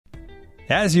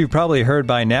As you've probably heard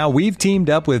by now, we've teamed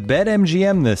up with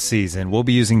BetMGM this season. We'll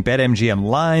be using BetMGM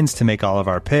lines to make all of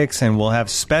our picks, and we'll have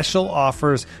special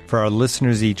offers for our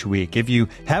listeners each week. If you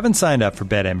haven't signed up for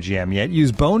BetMGM yet,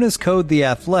 use bonus code The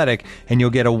Athletic, and you'll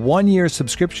get a 1-year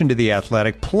subscription to The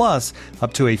Athletic, plus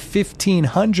up to a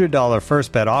 $1,500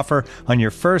 first bet offer on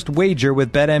your first wager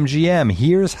with BetMGM.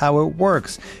 Here's how it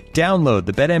works. Download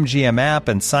the BetMGM app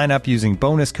and sign up using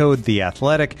bonus code The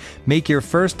Athletic. Make your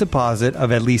first deposit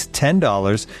of at least $10.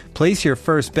 Place your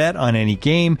first bet on any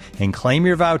game and claim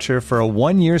your voucher for a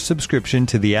 1-year subscription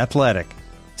to The Athletic.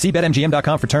 See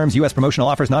BetMGM.com for terms. U.S. promotional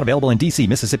offers not available in D.C.,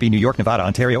 Mississippi, New York, Nevada,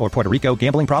 Ontario, or Puerto Rico.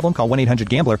 Gambling problem? Call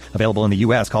 1-800-GAMBLER. Available in the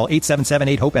U.S. Call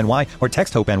 877-8-HOPE-NY or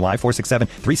text HOPE-NY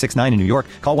 467-369 in New York.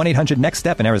 Call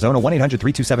 1-800-NEXT-STEP in Arizona.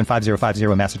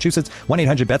 1-800-327-5050 in Massachusetts.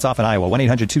 1-800-BETS-OFF in Iowa.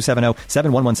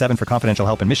 1-800-270-7117 for confidential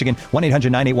help in Michigan.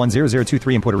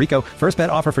 1-800-981-0023 in Puerto Rico. First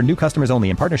bet offer for new customers only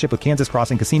in partnership with Kansas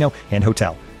Crossing Casino and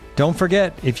Hotel. Don't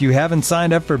forget, if you haven't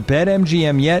signed up for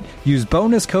BetMGM yet, use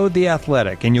bonus code The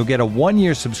Athletic, and you'll get a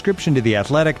 1-year subscription to The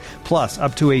Athletic, plus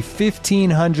up to a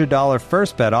 $1,500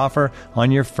 first bet offer on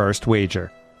your first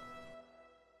wager.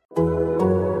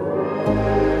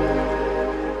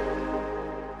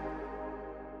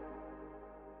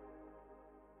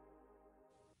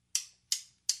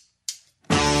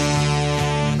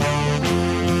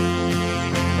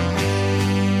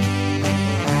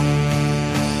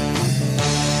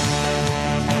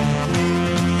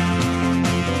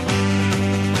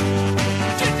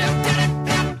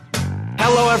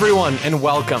 Everyone, and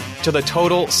welcome to the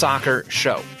Total Soccer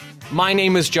Show. My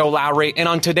name is Joe Lowry, and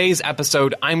on today's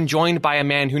episode, I'm joined by a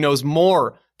man who knows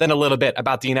more than a little bit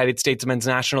about the United States men's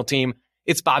national team.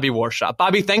 It's Bobby Warshaw.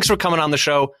 Bobby, thanks for coming on the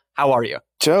show. How are you?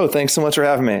 Joe, thanks so much for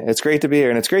having me. It's great to be here,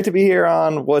 and it's great to be here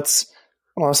on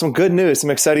some good news,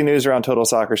 some exciting news around Total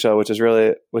Soccer Show, which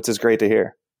is great to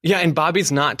hear. Yeah, and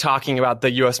Bobby's not talking about the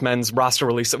U.S. men's roster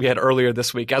release that we had earlier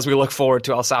this week as we look forward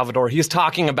to El Salvador. He's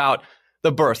talking about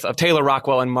the birth of Taylor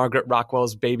Rockwell and Margaret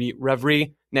Rockwell's baby,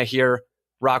 Revry Nahir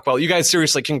Rockwell. You guys,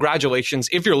 seriously, congratulations.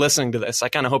 If you're listening to this, I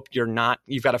kind of hope you're not.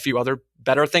 You've got a few other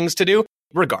better things to do.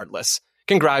 Regardless,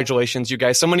 congratulations, you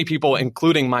guys. So many people,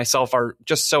 including myself, are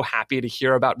just so happy to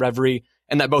hear about Revry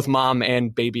and that both mom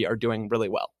and baby are doing really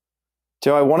well.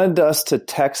 Joe, I wanted us to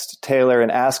text Taylor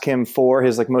and ask him for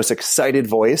his most excited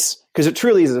voice, because it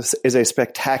truly is a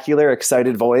spectacular,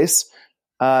 excited voice,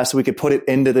 so we could put it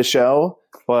into the show.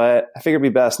 But I figured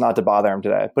it'd be best not to bother him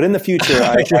today. But in the future,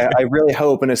 I really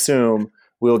hope and assume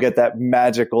we'll get that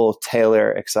magical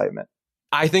Taylor excitement.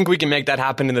 I think we can make that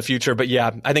happen in the future. But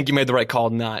yeah, I think you made the right call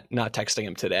not texting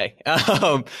him today.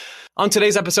 On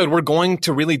today's episode, we're going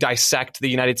to really dissect the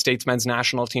United States men's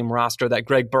national team roster that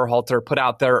Greg Berhalter put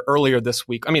out there earlier this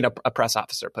week. I mean, a press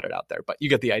officer put it out there, but you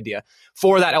get the idea.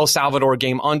 For that El Salvador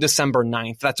game on December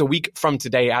 9th. That's a week from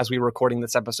today as we're recording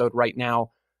this episode right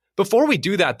now. Before we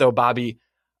do that, though, Bobby,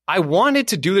 I wanted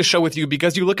to do the show with you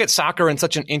because you look at soccer in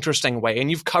such an interesting way,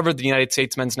 and you've covered the United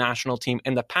States men's national team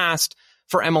in the past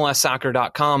for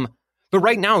MLSsoccer.com. But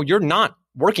right now, you're not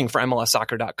working for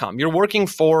MLSsoccer.com. You're working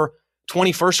for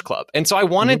 21st Club. And so I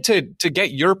wanted to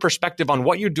get your perspective on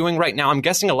what you're doing right now. I'm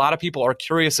guessing a lot of people are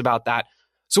curious about that.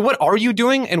 So what are you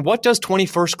doing, and what does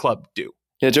 21st Club do?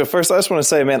 Yeah, Joe, first I just want to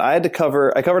say, man, I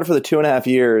covered it for the 2.5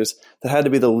 years that had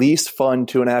to be the least fun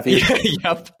 2.5 years.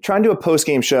 Yep. Trying to do a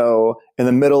post-game show in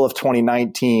the middle of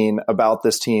 2019 about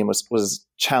this team was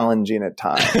challenging at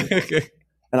times.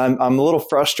 And I'm a little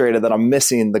frustrated that I'm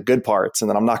missing the good parts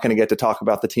and that I'm not going to get to talk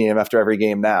about the team after every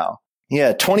game now.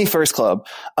 Yeah, 21st Club.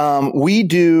 I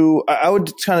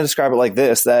would kind of describe it like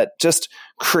this, that just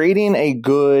creating a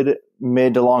good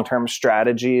mid to long-term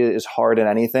strategy is hard in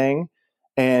anything.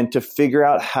 And to figure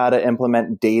out how to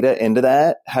implement data into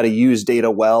that, how to use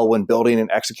data well when building and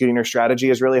executing your strategy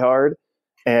is really hard.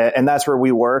 And that's where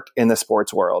we work in the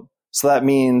sports world. So that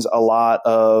means a lot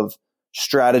of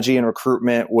strategy and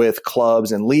recruitment with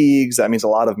clubs and leagues. That means a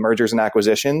lot of mergers and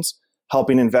acquisitions,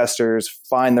 helping investors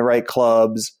find the right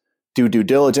clubs, do due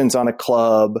diligence on a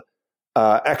club,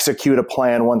 execute a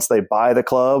plan once they buy the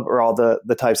club, or all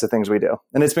the types of things we do.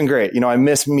 And it's been great. I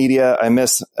miss media. I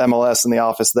miss MLS in the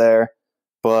office there.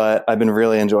 But I've been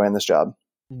really enjoying this job.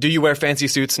 Do you wear fancy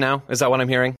suits now? Is that what I'm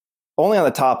hearing? Only on the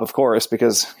top, of course,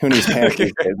 because who needs pants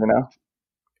these days,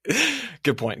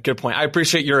 Good point. I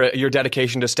appreciate your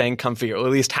dedication to staying comfy, or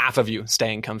at least half of you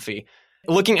staying comfy.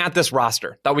 Looking at this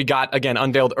roster that we got, again,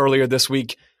 unveiled earlier this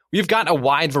week, we've got a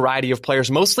wide variety of players,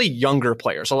 mostly younger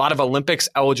players, a lot of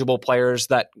Olympics-eligible players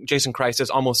that Jason Kreis is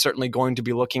almost certainly going to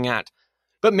be looking at.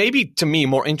 But maybe, to me,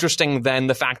 more interesting than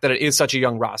the fact that it is such a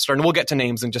young roster, and we'll get to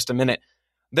names in just a minute,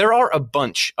 there are a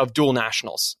bunch of dual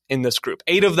nationals in this group,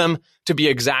 8 of them to be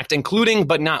exact, including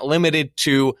but not limited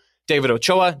to David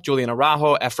Ochoa, Julian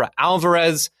Araujo, Efra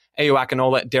Alvarez, Ayo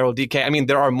Akinola, Daryl Dike. I mean,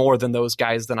 there are more than those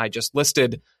guys than I just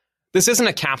listed. This isn't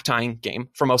a cap-tying game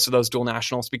for most of those dual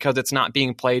nationals because it's not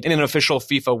being played in an official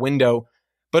FIFA window.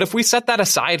 But if we set that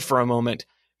aside for a moment,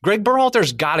 Greg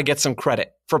Berhalter's got to get some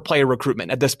credit for player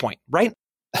recruitment at this point, right?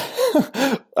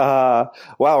 Wow,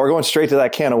 we're going straight to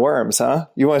that can of worms, huh?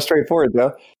 You want straightforward,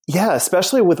 Joe? Yeah,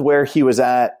 especially with where he was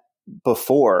at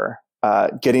before,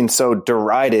 getting so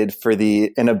derided for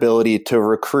the inability to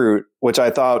recruit, which I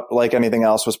thought, like anything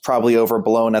else, was probably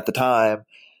overblown at the time.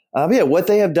 But yeah, what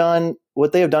they have done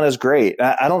is great.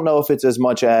 I don't know if it's as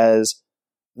much as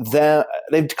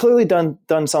they've clearly done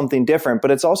something different,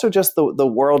 but it's also just the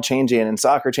world changing and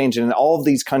soccer changing in all of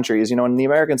these countries. You know, in the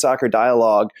American soccer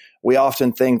dialogue, we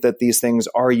often think that these things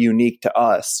are unique to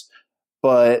us,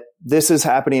 but this is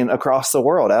happening across the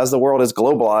world. As the world is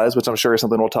globalized, which I'm sure is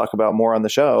something we'll talk about more on the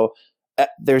show,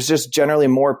 there's just generally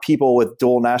more people with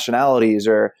dual nationalities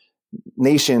or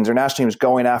nations or national teams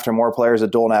going after more players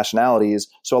of dual nationalities.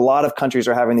 So a lot of countries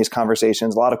are having these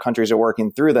conversations. A lot of countries are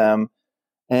working through them.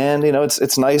 And, you know,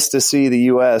 it's nice to see the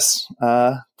U.S.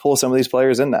 Pull some of these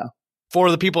players in now.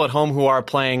 For the people at home who are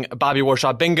playing Bobby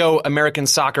Warshaw Bingo, American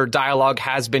Soccer Dialogue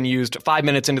has been used. 5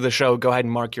 minutes into the show, go ahead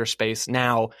and mark your space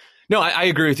now. No, I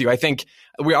agree with you. I think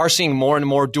we are seeing more and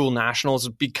more dual nationals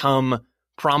become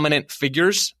prominent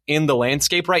figures in the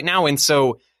landscape right now. And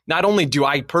so not only do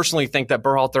I personally think that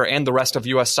Berhalter and the rest of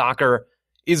U.S. soccer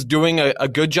is doing a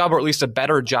good job, or at least a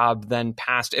better job than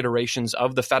past iterations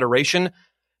of the Federation,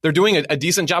 they're doing a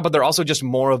decent job, but there are also just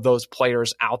more of those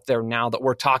players out there now that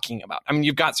we're talking about. I mean,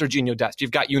 you've got Serginho Dest, you've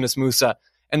got Yunus Musa,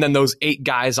 and then those 8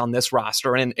 guys on this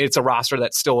roster. And it's a roster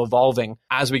that's still evolving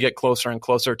as we get closer and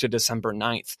closer to December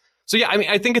 9th. So yeah, I mean,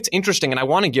 I think it's interesting, and I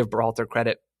want to give Berhalter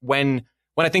credit when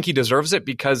I think he deserves it,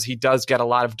 because he does get a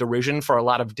lot of derision for a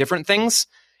lot of different things.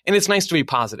 And it's nice to be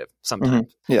positive sometimes.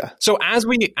 Mm-hmm. Yeah. So as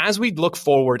we look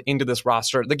forward into this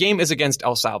roster, the game is against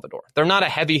El Salvador. They're not a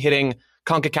heavy-hitting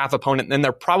CONCACAF opponent, and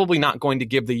they're probably not going to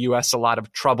give the U.S. a lot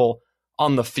of trouble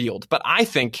on the field. But I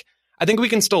think we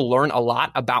can still learn a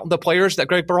lot about the players that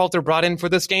Greg Berhalter brought in for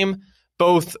this game,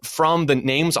 both from the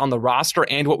names on the roster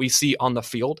and what we see on the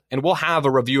field. And we'll have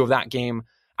a review of that game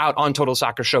out on Total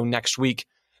Soccer Show next week.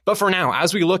 But for now,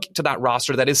 as we look to that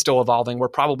roster that is still evolving, we're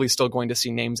probably still going to see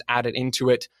names added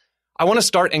into it. I want to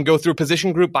start and go through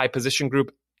position group by position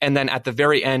group, and then at the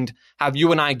very end, have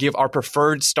you and I give our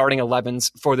preferred starting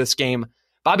 11s for this game.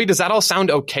 Bobby, does that all sound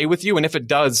okay with you? And if it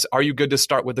does, are you good to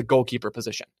start with the goalkeeper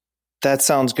position? That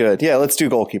sounds good. Yeah, let's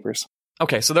do goalkeepers.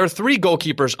 Okay, so there are 3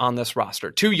 goalkeepers on this roster.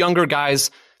 2 younger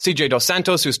guys, CJ Dos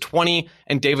Santos, who's 20,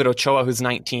 and David Ochoa, who's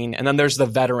 19. And then there's the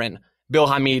veteran, Bill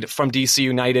Hamid from DC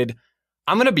United.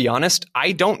 I'm going to be honest,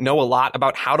 I don't know a lot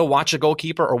about how to watch a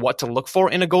goalkeeper or what to look for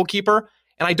in a goalkeeper.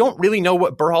 And I don't really know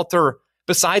what Berhalter,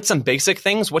 besides some basic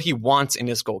things, what he wants in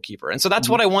his goalkeeper. And so that's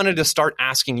what I wanted to start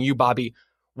asking you, Bobby.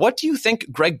 What do you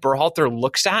think Greg Berhalter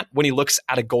looks at when he looks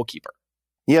at a goalkeeper?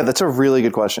 Yeah, that's a really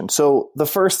good question. So the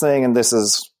first thing, and this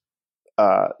is,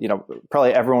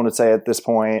 probably everyone would say at this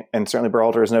point, and certainly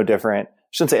Berhalter is no different. I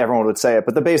shouldn't say everyone would say it,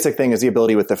 but the basic thing is the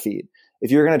ability with the feet. If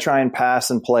you're going to try and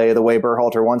pass and play the way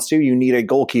Berhalter wants to, you need a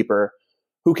goalkeeper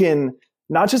who can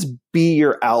not just be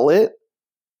your outlet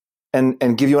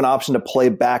and give you an option to play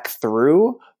back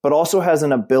through, but also has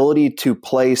an ability to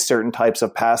play certain types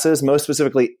of passes, most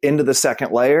specifically into the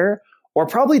second layer, or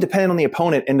probably depending on the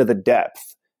opponent, into the depth.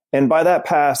 And by that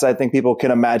pass, I think people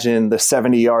can imagine the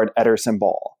 70-yard Ederson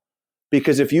ball.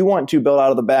 Because if you want to build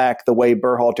out of the back the way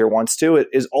Berhalter wants to, it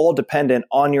is all dependent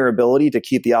on your ability to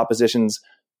keep the opposition's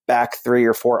back 3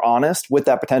 or 4 honest with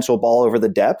that potential ball over the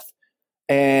depth.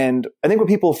 And I think what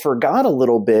people forgot a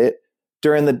little bit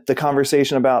during the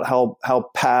conversation about how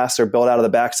pass or build out of the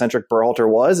back centric Berhalter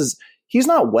was is he's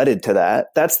not wedded to that.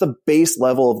 That's the base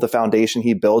level of the foundation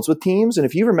he builds with teams. And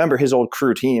if you remember his old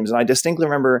Crew teams, and I distinctly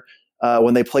remember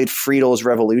when they played Friedel's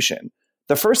Revolution,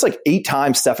 the first 8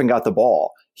 times Stefan got the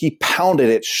ball, he pounded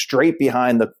it straight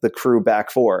behind the Crew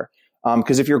back 4.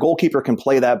 Because if your goalkeeper can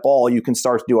play that ball, you can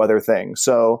start to do other things.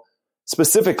 So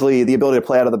specifically the ability to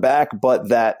play out of the back, but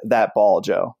that ball,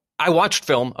 Joe. I watched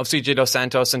film of CJ Dos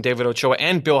Santos and David Ochoa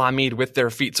and Bill Hamid with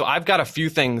their feet. So I've got a few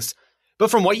things.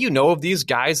 But from what you know of these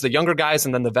guys, the younger guys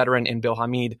and then the veteran in Bill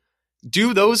Hamid,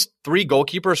 do those 3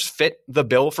 goalkeepers fit the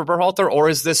bill for Berhalter? Or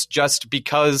is this just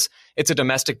because it's a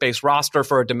domestic-based roster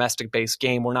for a domestic-based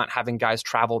game? We're not having guys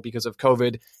travel because of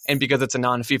COVID and because it's a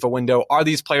non-FIFA window. Are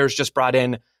these players just brought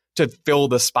in to fill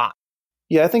the spot?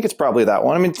 Yeah, I think it's probably that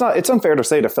one. I mean, it's unfair to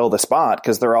say to fill the spot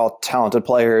because they're all talented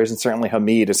players, and certainly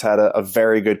Hamid has had a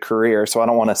very good career. So I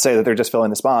don't want to say that they're just filling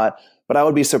the spot, but I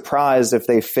would be surprised if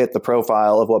they fit the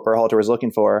profile of what Berhalter was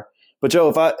looking for. But Joe,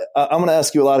 I'm going to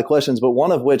ask you a lot of questions, but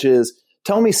one of which is,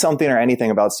 tell me something or anything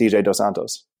about CJ Dos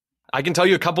Santos. I can tell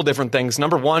you a couple different things.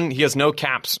 Number one, he has no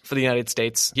caps for the United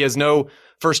States. He has no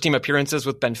first team appearances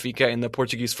with Benfica in the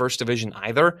Portuguese First Division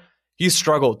either. He's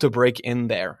struggled to break in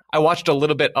there. I watched a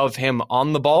little bit of him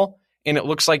on the ball, and it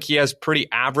looks like he has pretty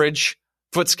average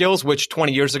foot skills, which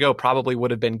 20 years ago probably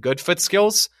would have been good foot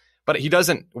skills. But he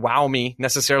doesn't wow me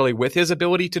necessarily with his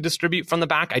ability to distribute from the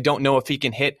back. I don't know if he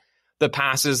can hit the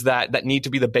passes that need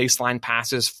to be the baseline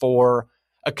passes for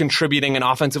an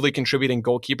offensively contributing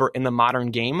goalkeeper in the modern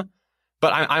game.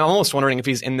 But I'm almost wondering if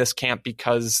he's in this camp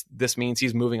because this means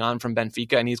he's moving on from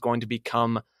Benfica and he's going to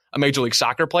become a Major League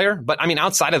Soccer player. But I mean,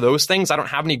 outside of those things, I don't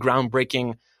have any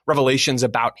groundbreaking revelations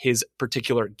about his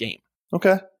particular game.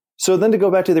 Okay. So then to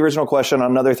go back to the original question,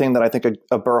 another thing that I think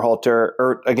a Berhalter,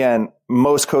 or again,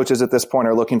 most coaches at this point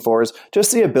are looking for is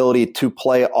just the ability to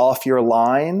play off your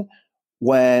line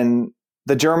when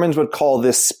the Germans would call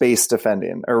this space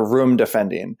defending or room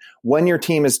defending. When your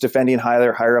team is defending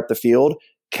higher up the field,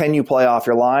 can you play off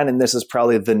your line? And this is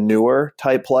probably the newer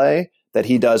type play that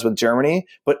he does with Germany.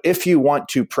 But if you want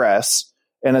to press,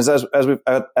 and as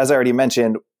I already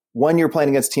mentioned, when you're playing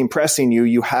against team pressing you,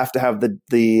 you have to have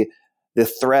the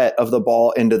threat of the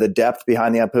ball into the depth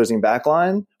behind the opposing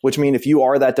backline, which means if you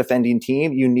are that defending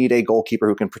team, you need a goalkeeper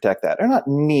who can protect that. Or not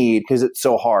need because it's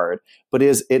so hard, but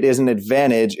it is an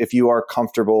advantage if you are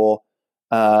comfortable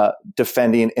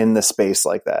defending in the space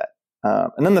like that.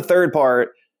 And then the third part,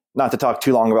 not to talk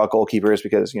too long about goalkeepers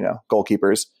because,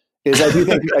 goalkeepers, is I do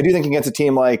think against a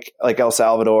team like El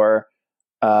Salvador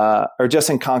or just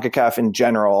in CONCACAF in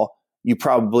general, you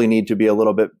probably need to be a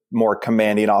little bit more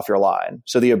commanding off your line.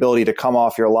 So the ability to come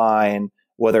off your line,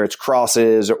 whether it's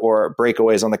crosses or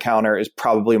breakaways on the counter, is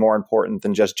probably more important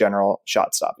than just general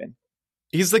shot stopping.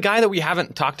 He's the guy that we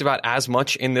haven't talked about as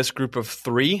much in this group of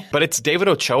three, but it's David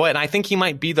Ochoa, and I think he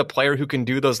might be the player who can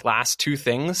do those last two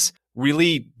things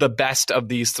really the best of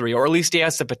these three, or at least he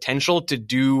has the potential to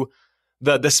do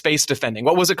the space defending.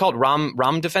 What was it called?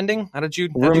 Rom defending? How did you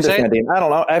say defending? It? I don't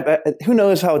know. Who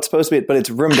knows how it's supposed to be, but it's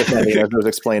room defending as it was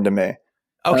explained to me.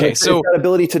 Okay, so that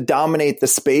ability to dominate the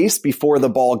space before the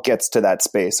ball gets to that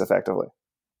space effectively.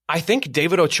 I think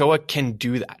David Ochoa can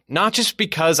do that, not just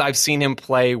because I've seen him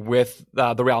play with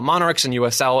the Real Monarchs and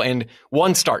USL and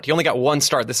one start. He only got one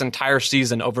start this entire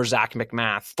season over Zach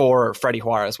McMath for Freddie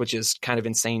Juarez, which is kind of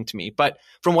insane to me. But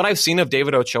from what I've seen of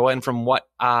David Ochoa and from what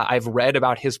I've read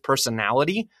about his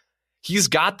personality, he's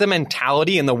got the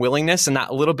mentality and the willingness and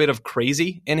that little bit of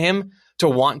crazy in him to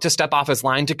want to step off his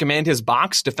line to command his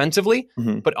box defensively,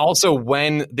 but also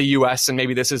when the U.S., and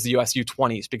maybe this is the U.S.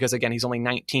 U20s, because again, he's only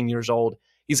 19 years old,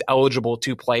 he's eligible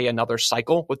to play another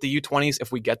cycle with the U20s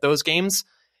if we get those games.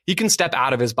 He can step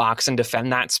out of his box and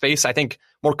defend that space, I think,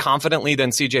 more confidently than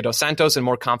CJ Dos Santos and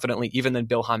more confidently even than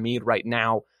Bill Hamid right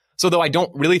now. So though I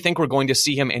don't really think we're going to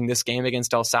see him in this game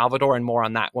against El Salvador, and more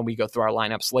on that when we go through our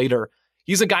lineups later,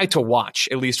 he's a guy to watch,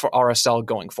 at least for RSL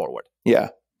going forward. Yeah,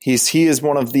 he is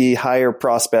one of the higher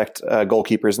prospect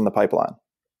goalkeepers in the pipeline.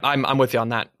 I'm with you on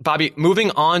that. Bobby, moving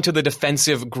on to the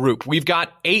defensive group. We've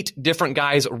got 8 different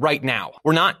guys right now.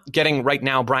 We're not getting right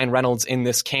now Brian Reynolds in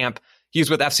this camp.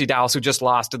 He's with FC Dallas, who just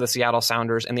lost to the Seattle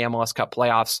Sounders in the MLS Cup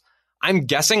playoffs. I'm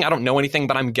guessing, I don't know anything,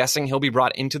 but I'm guessing he'll be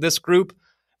brought into this group.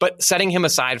 But setting him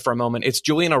aside for a moment, it's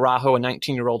Julian Araujo, a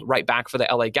 19-year-old right back for the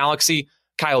LA Galaxy,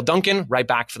 Kyle Duncan, right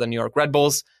back for the New York Red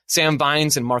Bulls, Sam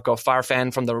Vines and Marco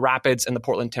Farfan from the Rapids and the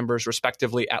Portland Timbers,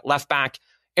 respectively, at left back,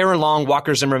 Aaron Long,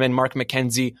 Walker Zimmerman, Mark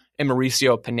McKenzie, and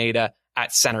Mauricio Pineda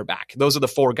at center back. Those are the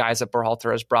 4 guys that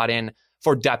Berhalter has brought in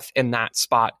for depth in that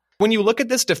spot. When you look at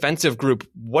this defensive group,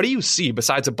 what do you see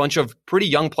besides a bunch of pretty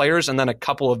young players and then a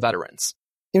couple of veterans?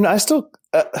 I still,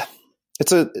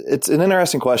 it's an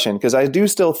interesting question because I do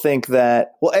still think that,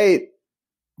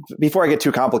 before I get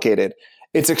too complicated,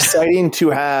 it's exciting to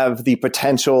have the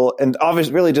potential and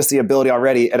obviously really just the ability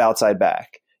already at outside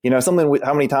back.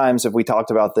 How many times have we talked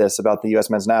about this, about the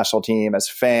U.S. men's national team as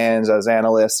fans, as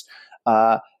analysts,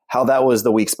 how that was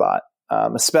the weak spot,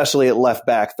 especially at left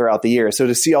back throughout the year. So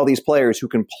to see all these players who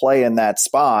can play in that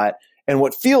spot and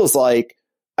what feels like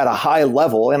at a high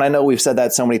level, and I know we've said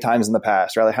that so many times in the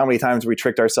past, right? Like how many times we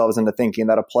tricked ourselves into thinking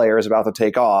that a player is about to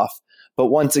take off. But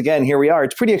once again, here we are.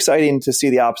 It's pretty exciting to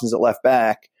see the options at left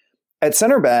back. At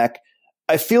center back,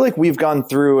 I feel like we've gone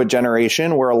through a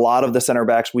generation where a lot of the center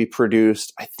backs we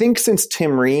produced, I think since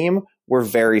Tim Ream, were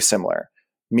very similar.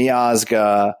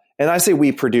 Miazga, and I say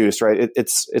we produced, right?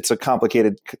 It's a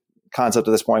complicated concept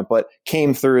at this point, but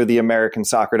came through the American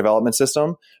soccer development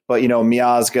system. But,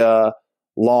 Miazga,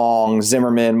 Long,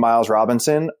 Zimmerman, Miles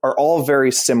Robinson are all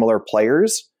very similar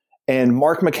players. And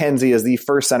Mark McKenzie is the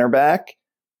first center back,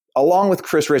 along with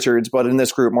Chris Richards. But in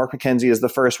this group, Mark McKenzie is the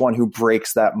first one who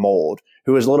breaks that mold,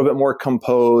 who is a little bit more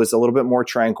composed, a little bit more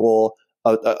tranquil,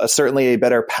 certainly a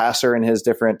better passer in his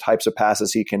different types of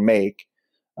passes he can make.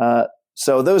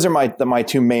 So those are my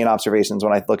two main observations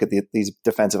when I look at these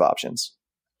defensive options.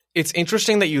 It's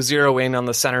interesting that you zero in on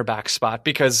the center back spot,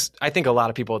 because I think a lot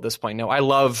of people at this point know I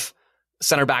love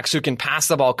center backs who can pass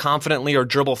the ball confidently or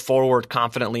dribble forward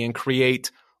confidently and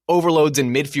create overloads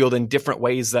in midfield in different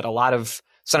ways that a lot of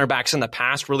center backs in the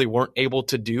past really weren't able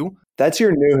to do. That's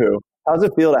your new who. How does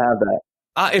it feel to have that?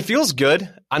 It feels good.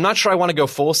 I'm not sure I want to go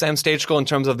full Sam Stejskal in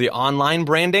terms of the online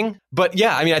branding, but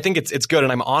yeah, I think it's good,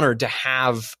 and I'm honored to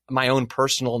have my own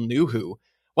personal new who.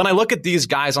 When I look at these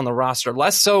guys on the roster,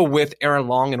 less so with Aaron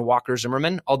Long and Walker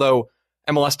Zimmerman, although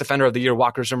MLS Defender of the Year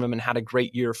Walker Zimmerman had a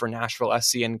great year for Nashville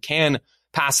SC and can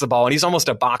pass the ball, and he's almost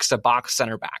a box-to-box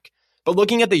center back. But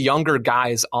looking at the younger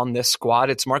guys on this squad,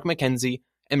 it's Mark McKenzie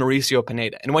and Mauricio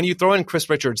Pineda. And when you throw in Chris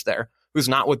Richards there, who's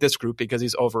not with this group because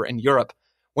he's over in Europe,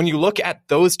 when you look at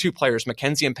those two players,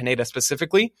 McKenzie and Pineda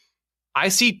specifically, I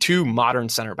see two modern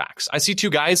center backs. I see two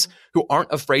guys who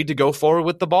aren't afraid to go forward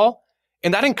with the ball.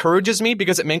 And that encourages me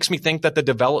because it makes me think that the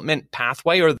development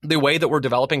pathway, or the way that we're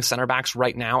developing center backs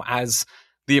right now as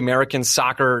the American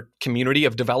soccer community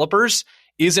of developers,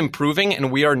 is improving.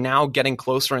 And we are now getting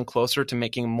closer and closer to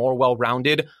making more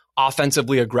well-rounded,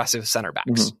 offensively aggressive center backs.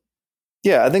 Mm-hmm.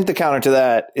 Yeah, I think the counter to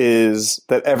that is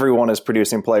that everyone is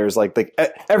producing players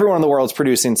everyone in the world is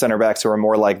producing center backs who are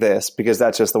more like this, because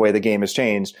that's just the way the game has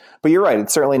changed. But you're right.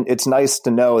 It's nice to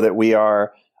know that we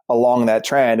are along that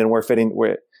trend and we're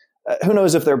who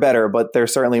knows if they're better, but they're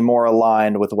certainly more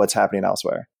aligned with what's happening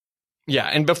elsewhere. Yeah.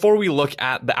 And before we look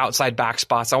at the outside back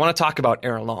spots, I want to talk about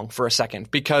Aaron Long for a second,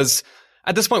 because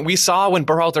at this point we saw when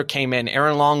Berhalter came in,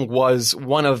 Aaron Long was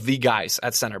one of the guys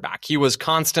at center back. He was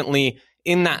constantly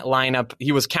in that lineup.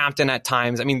 He was captain at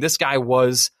times. This guy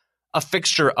was a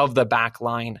fixture of the back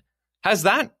line. Has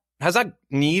that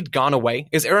need gone away?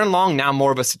 Is Aaron Long now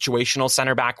more of a situational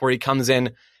center back where he comes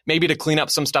in maybe to clean up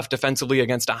some stuff defensively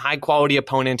against a high quality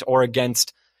opponent, or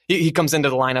he comes into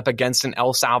the lineup against an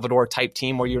El Salvador type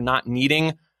team where you're not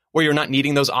needing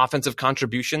those offensive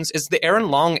contributions? Is the Aaron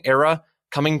Long era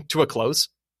coming to a close?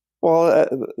 Well,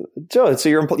 Joe, so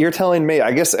you're telling me,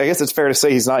 I guess it's fair to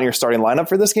say he's not in your starting lineup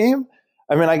for this game?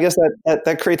 I guess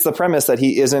that creates the premise that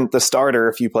he isn't the starter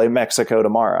if you play Mexico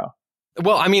tomorrow.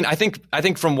 Well, I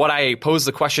think from what I posed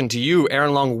the question to you,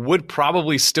 Aaron Long would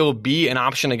probably still be an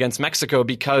option against Mexico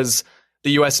because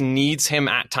the U.S. needs him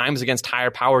at times against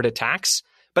higher powered attacks.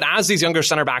 But as these younger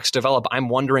center backs develop, I'm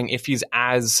wondering if he's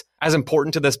as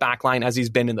important to this back line as he's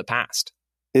been in the past.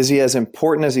 Is he as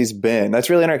important as he's been? That's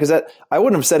really interesting, because I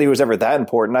wouldn't have said he was ever that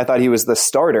important. I thought he was the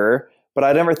starter, but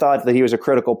I never thought that he was a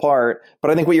critical part. But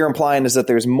I think what you're implying is that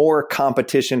there's more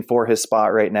competition for his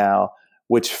spot right now,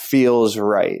 which feels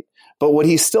right. But what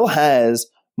he still has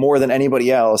more than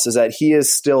anybody else is that he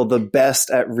is still the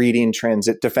best at reading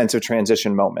defensive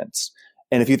transition moments.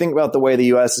 And if you think about the way the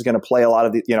U.S. is going to play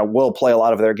will play a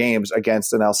lot of their games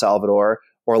against an El Salvador,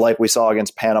 or like we saw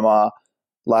against Panama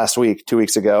 2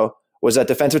 weeks ago, was that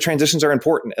defensive transitions are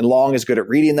important. And Long is good at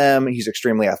reading them. He's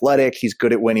extremely athletic. He's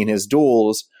good at winning his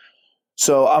duels.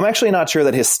 So I'm actually not sure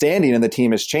that his standing in the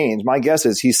team has changed. My guess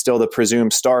is he's still the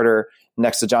presumed starter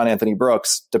next to John Anthony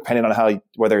Brooks, depending on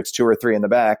whether it's 2 or 3 in the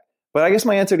back. But I guess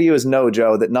my answer to you is no,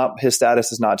 Joe, that his status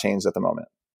has not changed at the moment.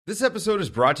 This episode is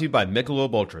brought to you by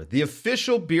Michelob Ultra, the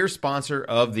official beer sponsor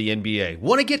of the NBA.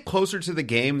 Want to get closer to the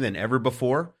game than ever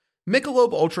before?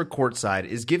 Michelob Ultra Courtside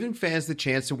is giving fans the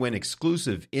chance to win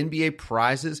exclusive NBA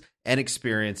prizes and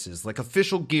experiences like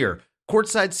official gear,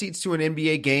 courtside seats to an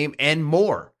NBA game, and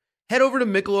more. Head over to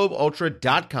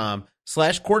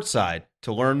MichelobUltra.com/courtside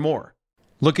to learn more.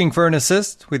 Looking for an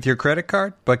assist with your credit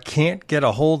card, but can't get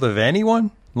a hold of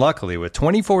anyone? Luckily, with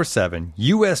 24/7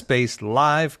 U.S.-based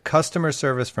live customer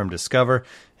service from Discover,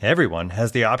 everyone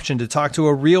has the option to talk to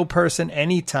a real person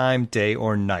anytime, day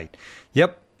or night.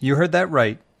 Yep, you heard that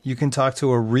right. You can talk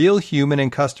to a real human in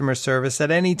customer service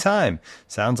at any time.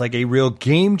 Sounds like a real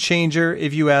game changer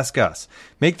if you ask us.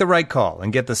 Make the right call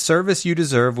and get the service you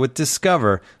deserve with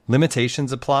Discover.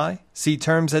 Limitations apply. See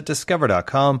terms at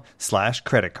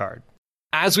discover.com/creditcard.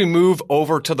 As we move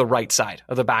over to the right side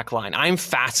of the back line, I'm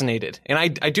fascinated, and I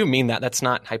do mean that. That's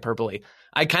not hyperbole.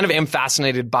 I kind of am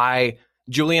fascinated by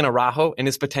Julian Araujo and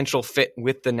his potential fit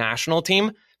with the national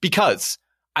team, because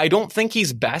I don't think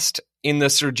he's best in the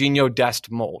Serginho Dest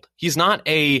mold. He's not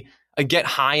a a get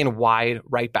high and wide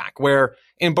right back, where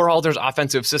in Berhalter's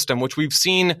offensive system, which we've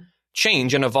seen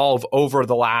change and evolve over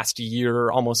the last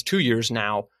year, almost 2 years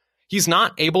now, he's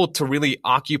not able to really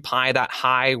occupy that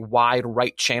high, wide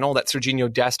right channel that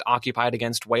Serginho Dest occupied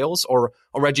against Wales or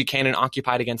Reggie Cannon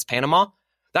occupied against Panama.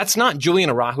 That's not Julian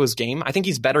Araujo's game. I think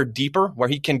he's better deeper, where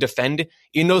he can defend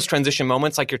in those transition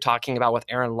moments like you're talking about with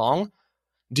Aaron Long.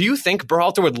 Do you think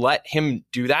Berhalter would let him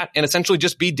do that and essentially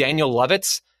just be Daniel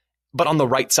Levitz, but on the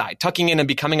right side, tucking in and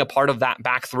becoming a part of that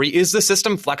back three? Is the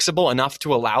system flexible enough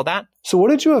to allow that? So what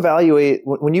did you evaluate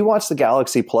when you watched the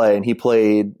Galaxy play and he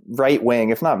played right wing,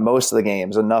 if not most of the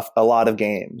games, a lot of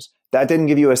games? That didn't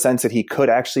give you a sense that he could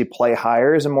actually play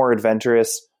higher as a more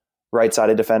adventurous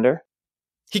right-sided defender?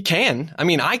 He can. I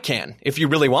mean, I can, if you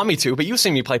really want me to, but you've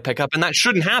seen me play pickup, and that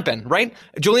shouldn't happen, right?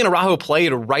 Julian Araujo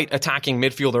played a right attacking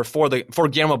midfielder for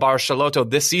Guillermo Barros Schelotto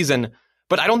this season,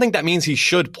 but I don't think that means he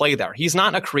should play there. He's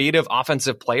not a creative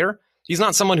offensive player. He's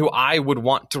not someone who I would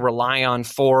want to rely on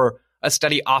for a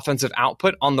steady offensive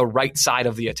output on the right side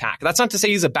of the attack. That's not to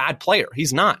say he's a bad player.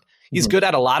 He's not. He's good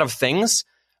at a lot of things,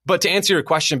 but to answer your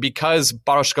question, because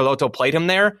Barros Schelotto played him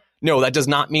there, no, that does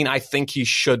not mean I think he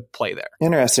should play there.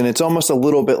 Interesting. It's almost a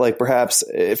little bit like, perhaps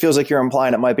it feels like you're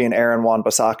implying it might be an Aaron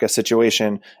Wan-Bissaka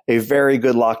situation. A very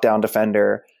good lockdown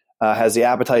defender, has the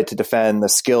appetite to defend, the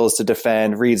skills to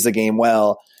defend, reads the game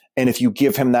well. And if you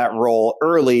give him that role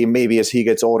early, maybe as he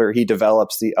gets older, he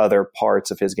develops the other parts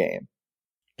of his game.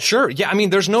 Sure. Yeah. I mean,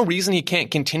 there's no reason he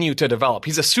can't continue to develop.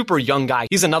 He's a super young guy.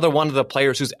 He's another one of the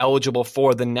players who's eligible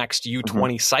for the next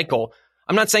U20 cycle.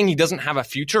 I'm not saying he doesn't have a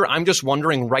future. I'm just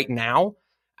wondering right now,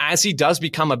 as he does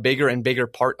become a bigger and bigger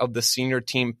part of the senior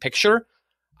team picture,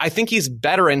 I think he's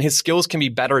better and his skills can be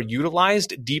better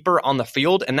utilized deeper on the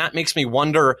field. And that makes me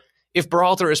wonder if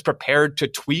Berhalter is prepared to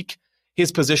tweak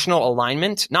his positional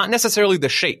alignment, not necessarily the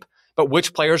shape, but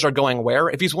which players are going where,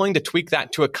 if he's willing to tweak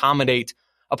that to accommodate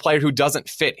a player who doesn't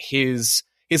fit his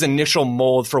initial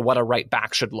mold for what a right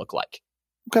back should look like.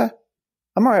 Okay.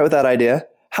 I'm all right with that idea.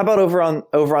 How about over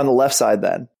on the left side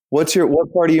then? What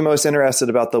part are you most interested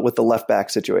about with the left back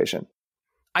situation?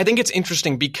 I think it's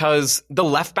interesting because the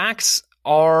left backs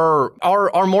are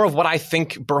more of what I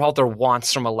think Berhalter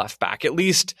wants from a left back, at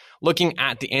least looking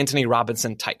at the Anthony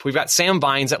Robinson type. We've got Sam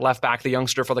Vines at left back, the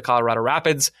youngster for the Colorado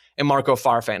Rapids, and Marco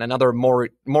Farfan, another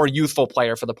more youthful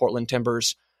player for the Portland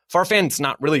Timbers. Farfan's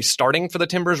not really starting for the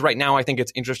Timbers right now. I think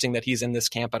it's interesting that he's in this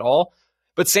camp at all.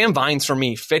 But Sam Vines, for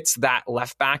me, fits that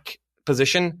left back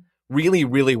position really,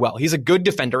 really well. He's a good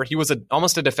defender. He was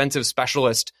almost a defensive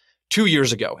specialist 2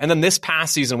 years ago. And then this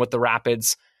past season with the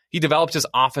Rapids, he developed his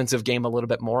offensive game a little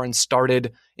bit more and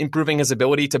started improving his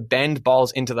ability to bend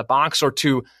balls into the box or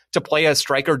to play a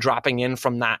striker dropping in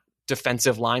from that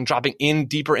defensive line, dropping in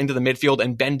deeper into the midfield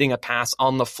and bending a pass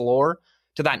on the floor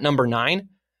to that number 9.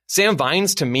 Sam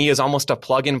Vines, to me, is almost a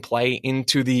plug and play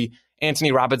into the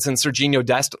Anthony Robinson, Serginho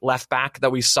Dest left back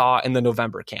that we saw in the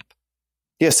November camp.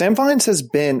 Yeah, Sam Vines has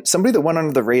been somebody that went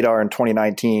under the radar in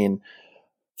 2019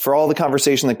 for all the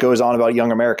conversation that goes on about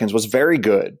young Americans, was very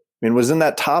good. I mean, was in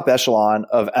that top echelon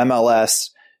of MLS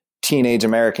teenage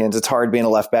Americans. It's hard being a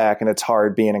left back and it's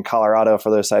hard being in Colorado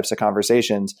for those types of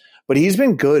conversations. But he's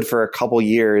been good for a couple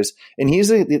years, and he's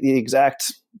the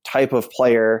exact type of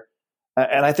player.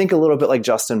 And I think a little bit like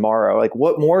Justin Morrow. Like,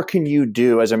 what more can you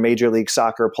do as a Major League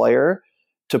Soccer player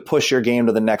to push your game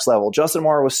to the next level? Justin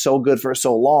Morrow was so good for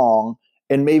so long,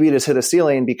 and maybe it has hit a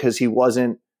ceiling because he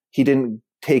didn't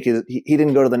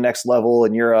go to the next level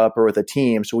in Europe or with a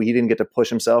team. So he didn't get to push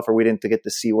himself, or we didn't get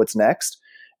to see what's next.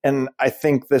 And I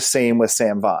think the same with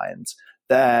Sam Vines,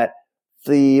 that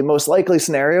the most likely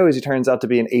scenario is he turns out to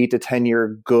be an 8 to 10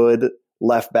 year good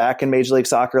left back in Major League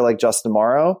Soccer like Justin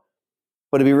Morrow.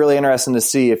 But it'd be really interesting to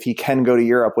see if he can go to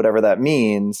Europe, whatever that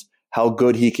means, how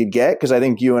good he could get. Because I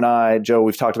think you and I, Joe,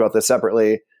 we've talked about this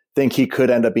separately, think he could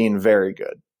end up being very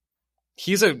good.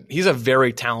 He's a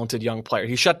very talented young player.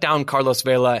 He shut down Carlos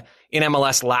Vela in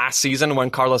MLS last season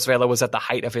when Carlos Vela was at the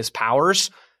height of his powers.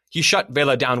 He shut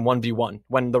Vela down 1v1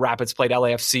 when the Rapids played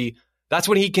LAFC. That's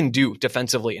what he can do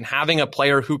defensively. And having a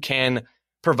player who can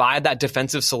provide that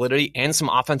defensive solidity and some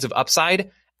offensive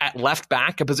upside at left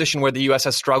back, a position where the U.S.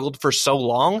 has struggled for so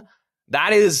long,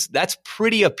 that's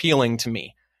pretty appealing to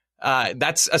me.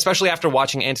 That's especially after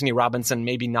watching Anthony Robinson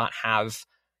maybe not have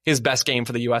his best game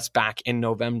for the U.S. back in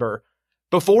November.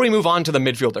 Before we move on to the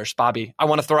midfielders, Bobby, I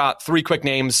want to throw out 3 quick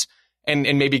names and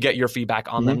maybe get your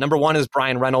feedback on them. Number 1 is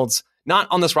Brian Reynolds. Not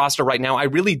on this roster right now. I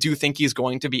really do think he's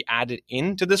going to be added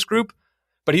into this group,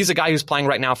 but he's a guy who's playing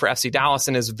right now for FC Dallas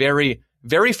and is very,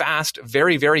 very fast,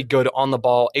 very, very good on the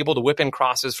ball, able to whip in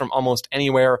crosses from almost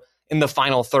anywhere, in the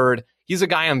final third. He's a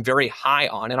guy I'm very high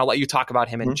on, and I'll let you talk about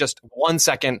him in just 1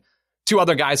 second. Two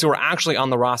other guys who are actually on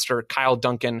the roster, Kyle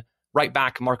Duncan, right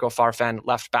back, Marco Farfan,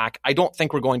 left back. I don't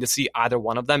think we're going to see either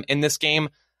one of them in this game.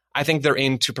 I think they're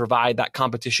in to provide that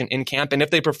competition in camp, and if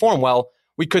they perform well,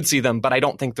 we could see them, but I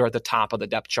don't think they're at the top of the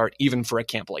depth chart, even for a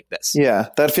camp like this. Yeah,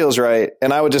 that feels right.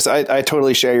 And I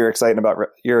totally share your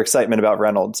excitement about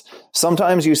Reynolds.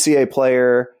 Sometimes you see a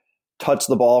player touch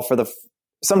the ball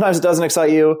sometimes it doesn't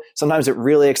excite you. Sometimes it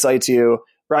really excites you.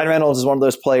 Ryan Reynolds is one of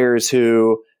those players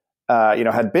who,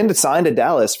 had been signed to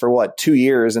Dallas for 2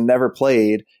 years and never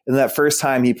played. And that first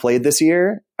time he played this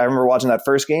year, I remember watching that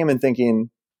first game and thinking,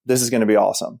 this is going to be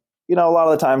awesome. A lot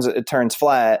of the times it turns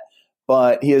flat,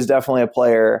 but he is definitely a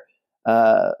player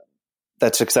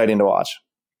that's exciting to watch.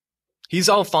 He's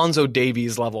Alphonso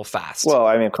Davies level fast. Well,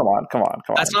 I mean, come on.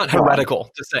 That's not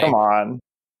heretical to say. Come on.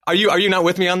 Are you not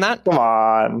with me on that? Come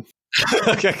on.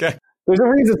 Okay. There's a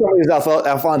reason somebody's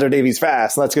Alphonso Davies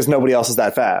fast, and that's because nobody else is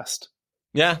that fast.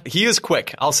 Yeah, he is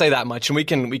quick. I'll say that much, and we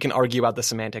can argue about the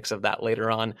semantics of that later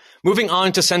on. Moving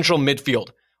on to central midfield,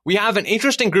 we have an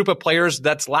interesting group of players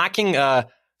that's lacking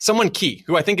someone key,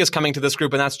 who I think is coming to this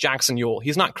group, and that's Jackson Yueill.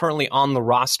 He's not currently on the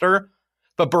roster,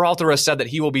 but Berhalter has said that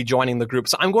he will be joining the group,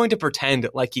 so I'm going to pretend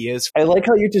like he is. I like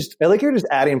you're just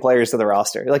adding players to the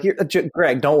roster.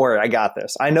 Greg, don't worry, I got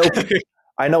this. I know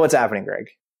what's happening, Greg.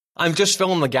 I'm just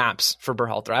filling the gaps for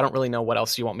Berhalter. I don't really know what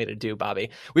else you want me to do, Bobby.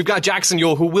 We've got Jackson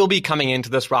Yueill, who will be coming into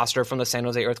this roster from the San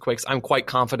Jose Earthquakes. I'm quite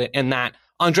confident in that.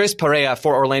 Andres Perea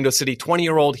for Orlando City,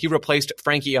 20-year-old. He replaced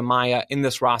Frankie Amaya in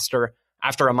this roster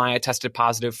after Amaya tested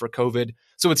positive for COVID.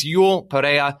 So it's Yueill,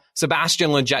 Perea,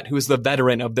 Sebastian Lletget, who is the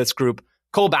veteran of this group,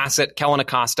 Cole Bassett, Kellen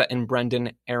Acosta, and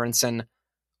Brendan Aronson.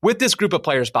 With this group of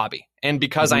players, Bobby, and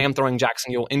because I am throwing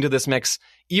Jackson Yueill into this mix,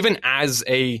 even as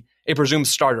a presumed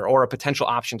starter or a potential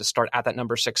option to start at that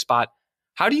number 6 spot,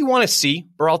 how do you want to see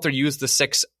Berhalter use the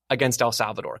 6 against El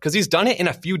Salvador? Because he's done it in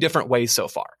a few different ways so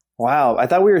far. Wow. I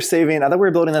thought we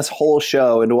were building this whole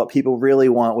show into what people really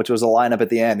want, which was a lineup at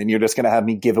the end, and you're just going to have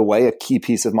me give away a key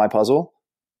piece of my puzzle?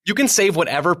 You can save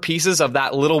whatever pieces of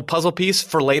that little puzzle piece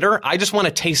for later. I just want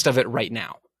a taste of it right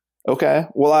now. Okay.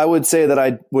 Well, I would say that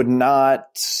I would not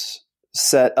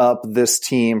set up this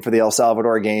team for the El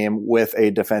Salvador game with a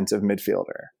defensive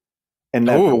midfielder. And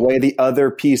that the way the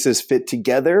other pieces fit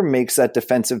together makes that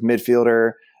defensive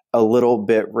midfielder a little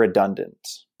bit redundant.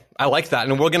 I like that.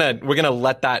 And we're gonna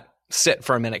let that sit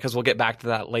for a minute because we'll get back to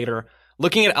that later.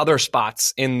 Looking at other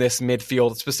spots in this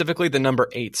midfield, specifically the number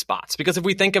 8 spots, because if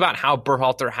we think about how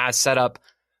Berhalter has set up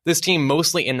this team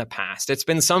mostly in the past, it's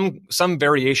been some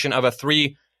variation of a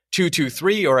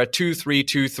 3-2-2-3 or a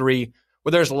 2-3-2-3,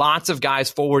 where there's lots of guys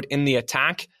forward in the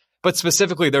attack, but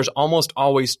specifically there's almost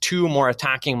always 2 more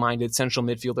attacking-minded central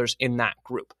midfielders in that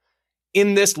group.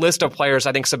 In this list of players,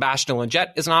 I think Sebastian Lletget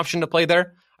is an option to play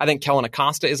there. I think Kellen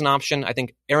Acosta is an option. I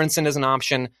think Aronson is an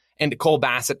option, and Cole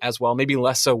Bassett as well, maybe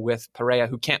less so with Perea,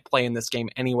 who can't play in this game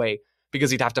anyway because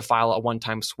he'd have to file a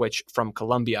one-time switch from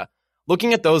Colombia.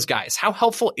 Looking at those guys, how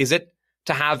helpful is it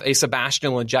to have a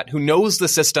Sebastian Lletget who knows the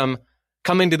system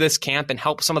come into this camp and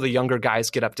help some of the younger guys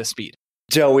get up to speed?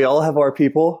 Joe, we all have our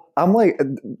people. I'm like,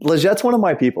 Lletget's one of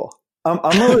my people. I'm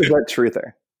a Lletget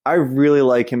truther. I really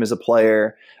like him as a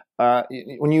player.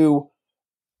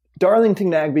 Darlington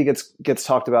Nagbe gets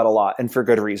talked about a lot, and for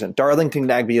good reason. Darlington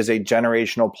Nagbe is a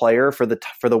generational player for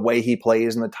the way he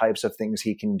plays and the types of things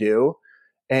he can do.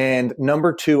 And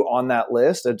number 2 on that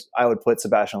list, I would put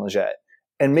Sebastian Lletget.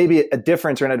 And maybe a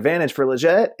difference or an advantage for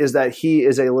Lletget is that he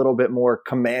is a little bit more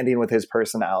commanding with his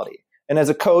personality. And as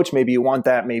a coach, maybe you want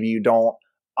that, maybe you don't.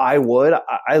 I would.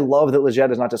 I love that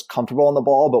Lletget is not just comfortable on the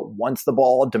ball, but wants the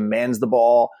ball, demands the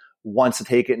ball, wants to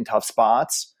take it in tough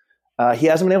spots. He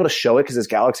hasn't been able to show it because his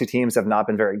Galaxy teams have not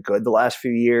been very good the last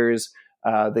few years.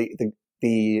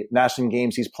 The national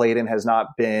games he's played in has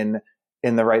not been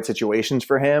in the right situations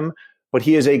for him. But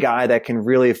he is a guy that can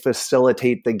really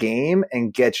facilitate the game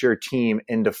and get your team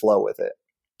into flow with it.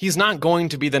 He's not going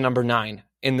to be the number 9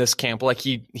 in this camp like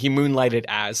he moonlighted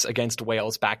as against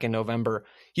Wales back in November.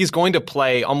 He's going to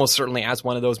play almost certainly as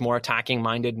one of those more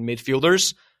attacking-minded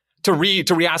midfielders. To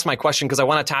re-ask my question, because I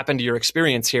want to tap into your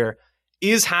experience here,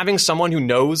 is having someone who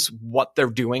knows what they're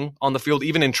doing on the field,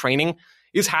 even in training,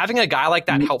 is having a guy like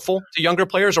that helpful to younger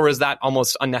players, or is that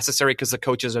almost unnecessary because the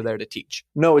coaches are there to teach?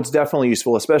 No, it's definitely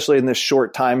useful, especially in this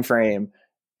short time frame.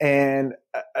 And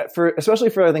especially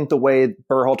for, I think, the way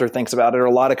Berhalter thinks about it, or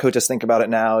a lot of coaches think about it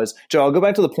now, is, Joe, I'll go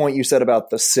back to the point you said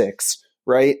about the 6,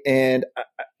 right? And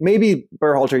maybe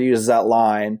Berhalter uses that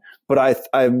line, but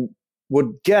I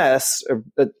would guess, or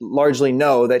largely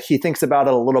know, that he thinks about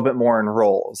it a little bit more in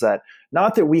roles, that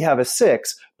Not that we have a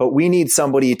 6, but we need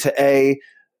somebody to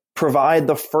provide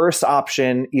the first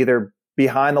option either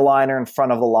behind the line or in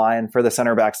front of the line for the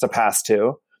center backs to pass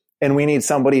to. And we need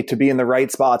somebody to be in the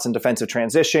right spots in defensive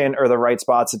transition or the right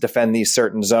spots to defend these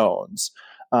certain zones.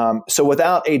 So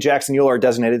without a Jackson Euler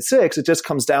designated 6, it just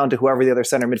comes down to whoever the other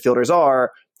center midfielders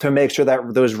are to make sure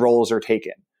that those roles are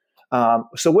taken.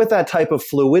 So with that type of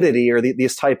fluidity or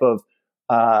these type of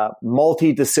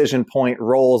multi-decision point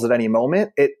roles at any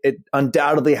moment, it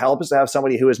undoubtedly helps to have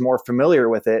somebody who is more familiar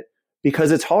with it,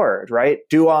 because it's hard, right?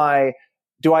 Do I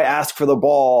ask for the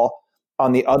ball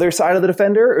on the other side of the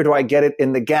defender, or do I get it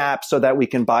in the gap so that we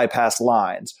can bypass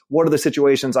lines? What are the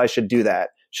situations I should do that?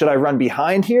 Should I run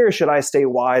behind here, or should I stay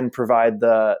wide and provide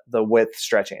the width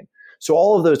stretching? So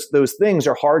all of those things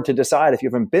are hard to decide if you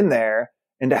haven't been there,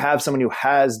 and to have someone who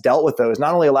has dealt with those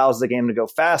not only allows the game to go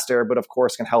faster, but of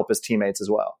course can help his teammates as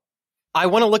well. I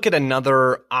want to look at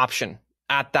another option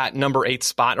at that number 8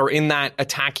 spot, or in that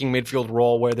attacking midfield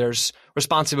role where there's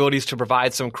responsibilities to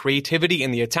provide some creativity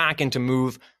in the attack and to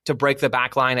move to break the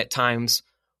back line at times.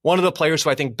 One of the players who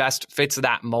I think best fits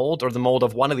that mold, or the mold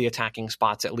of one of the attacking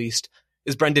spots at least,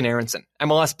 is Brenden Aaronson,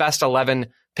 MLS Best 11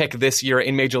 pick this year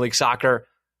in Major League Soccer.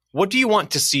 What do you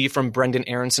want to see from Brenden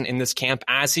Aaronson in this camp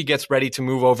as he gets ready to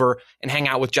move over and hang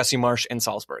out with Jesse Marsch in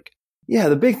Salzburg? Yeah,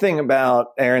 the big thing about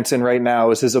Aaronson right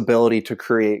now is his ability to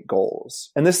create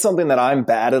goals. And this is something that I'm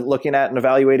bad at looking at and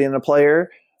evaluating in a player,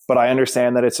 but I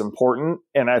understand that it's important.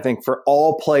 And I think for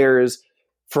all players,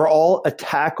 for all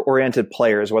attack-oriented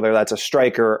players, whether that's a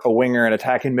striker, a winger, an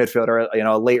attacking midfielder,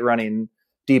 a late-running,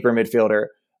 deeper midfielder,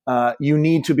 you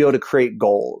need to be able to create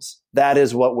goals. That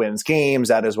is what wins games.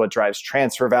 That is what drives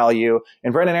transfer value.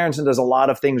 And Brenden Aaronson does a lot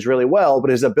of things really well,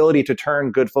 but his ability to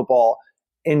turn good football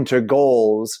into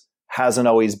goals hasn't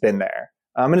always been there.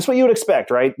 And it's what you would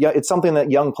expect, right? Yeah, it's something that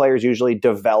young players usually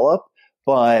develop,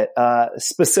 but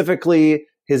specifically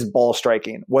his ball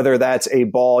striking, whether that's a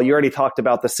ball, you already talked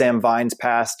about the Sam Vines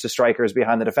pass to strikers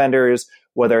behind the defenders,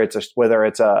 whether it's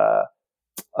a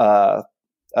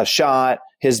shot,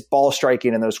 his ball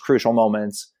striking in those crucial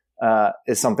moments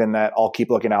is something that I'll keep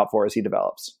looking out for as he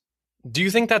develops. Do you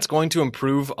think that's going to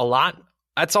improve a lot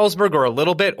at Salzburg, or a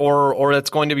little bit, or it's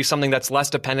going to be something that's less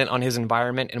dependent on his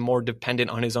environment and more dependent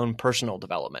on his own personal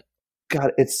development?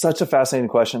 God, it's such a fascinating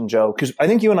question, Joe, because I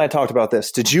think you and I talked about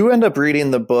this. Did you end up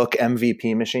reading the book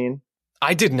MVP Machine?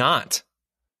 I did not.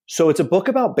 So it's a book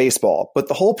about baseball, but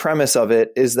the whole premise of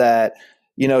it is that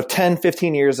 10,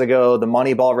 15 years ago, the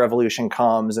Moneyball revolution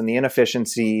comes and the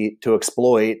inefficiency to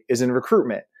exploit is in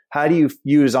recruitment. How do you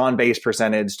use on-base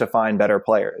percentage to find better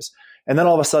players? And then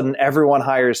all of a sudden, everyone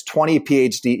hires 20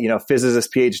 PhD,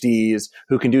 physicist PhDs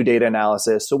who can do data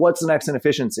analysis. So what's the next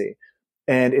inefficiency?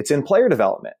 And it's in player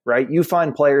development, right? You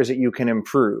find players that you can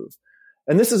improve.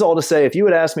 And this is all to say, if you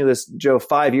had asked me this, Joe,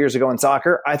 5 years ago in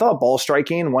soccer, I thought ball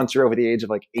striking once you're over the age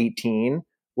of 18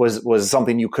 was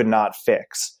something you could not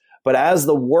fix. But as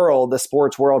the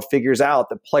sports world figures out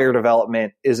that player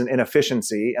development is an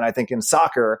inefficiency, and I think in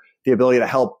soccer, the ability to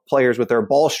help players with their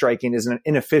ball striking is an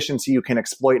inefficiency you can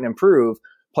exploit and improve,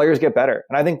 players get better.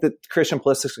 And I think that Christian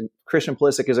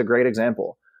Pulisic is a great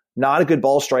example. Not a good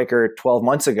ball striker 12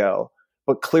 months ago,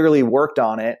 but clearly worked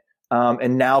on it,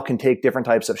 and now can take different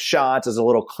types of shots, is a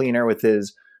little cleaner with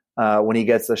his when he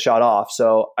gets the shot off.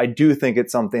 So I do think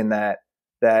it's something that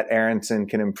Aaronson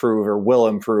can improve or will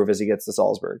improve as he gets to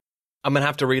Salzburg. I'm going to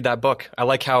have to read that book. I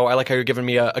like how you're giving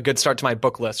me a good start to my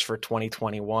book list for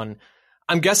 2021.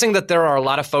 I'm guessing that there are a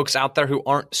lot of folks out there who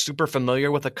aren't super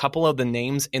familiar with a couple of the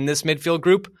names in this midfield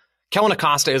group. Kellyn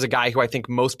Acosta is a guy who I think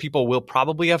most people will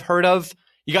probably have heard of.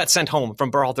 He got sent home from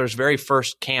Berhalter's very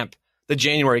first camp, the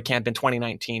January camp in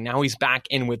 2019. Now he's back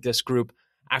in with this group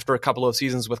after a couple of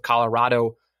seasons with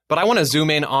Colorado. But I want to zoom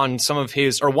in on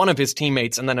one of his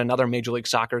teammates, and then another Major League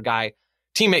Soccer guy,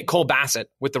 teammate Cole Bassett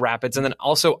with the Rapids, and then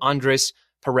also Andres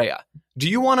Pereira. Do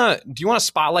you want to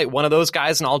spotlight one of those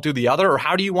guys and I'll do the other, or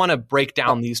how do you want to break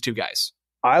down these two guys?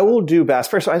 I will do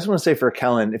Bassett. First, I just want to say for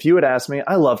Kellyn, if you would ask me,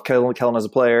 I love Kellyn as a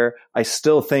player. I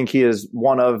still think he is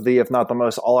one of the, if not the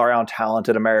most all-around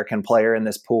talented American player in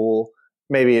this pool,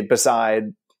 maybe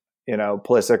beside,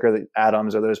 Pulisic or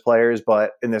Adams or those players,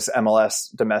 but in this MLS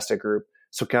domestic group.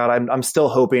 So God, I'm still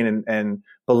hoping and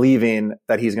believing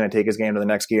that he's going to take his game to the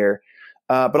next gear.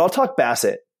 But I'll talk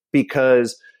Bassett,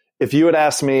 because if you had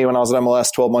asked me when I was at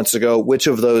MLS 12 months ago, which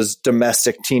of those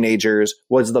domestic teenagers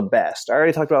was the best, I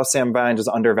already talked about Sam Vines as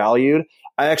undervalued.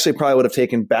 I actually probably would have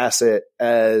taken Bassett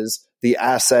as the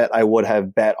asset I would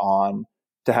have bet on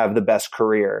to have the best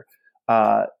career.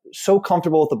 So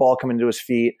comfortable with the ball coming to his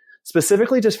feet,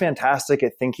 specifically just fantastic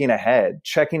at thinking ahead,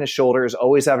 checking his shoulders,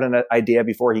 always having an idea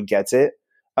before he gets it.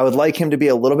 I would like him to be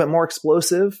a little bit more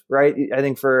explosive, right? I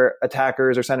think for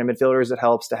attackers or center midfielders, it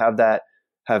helps to have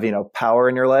power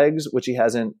in your legs, which he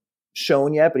hasn't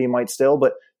shown yet, but he might still.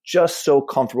 But just so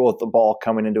comfortable with the ball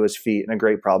coming into his feet and a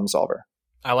great problem solver.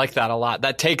 I like that a lot.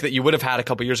 That take that you would have had a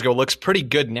couple years ago looks pretty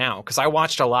good now, because I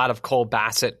watched a lot of Cole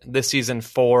Bassett this season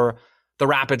for the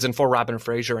Rapids and for Robin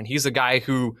Fraser, and he's a guy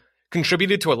who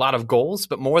contributed to a lot of goals,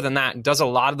 but more than that, does a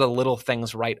lot of the little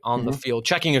things right on the field,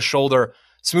 checking his shoulder,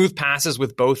 smooth passes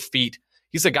with both feet.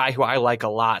 He's a guy who I like a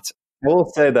lot. I will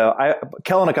say, though,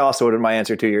 Kellen Acosta would have been my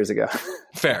answer 2 years ago.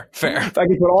 Fair. If I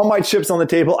could put all my chips on the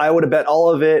table, I would have bet all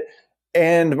of it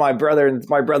and my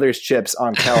brother's chips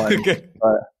on Kellen.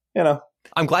 But,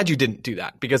 I'm glad you didn't do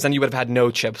that, because then you would have had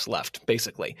no chips left,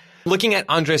 basically. Looking at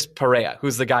Andres Perea,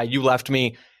 who's the guy you left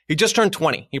me, he just turned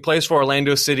 20. He plays for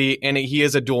Orlando City, and he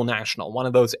is a dual national, one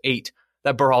of those 8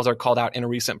 that Berhalter called out in a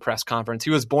recent press conference. He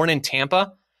was born in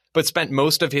Tampa, but spent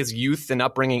most of his youth and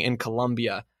upbringing in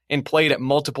Colombia and played at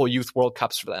multiple Youth World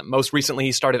Cups for them. Most recently,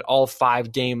 he started all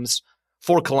 5 games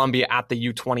for Colombia at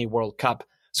the U20 World Cup.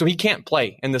 So he can't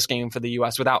play in this game for the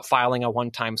U.S. without filing a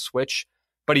one-time switch,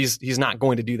 but he's not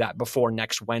going to do that before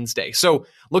next Wednesday. So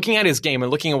looking at his game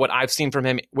and looking at what I've seen from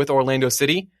him with Orlando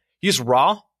City, he's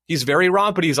raw. He's very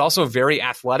raw, but he's also very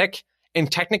athletic and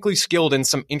technically skilled in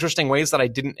some interesting ways that I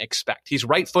didn't expect. He's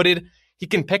right-footed. He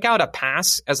can pick out a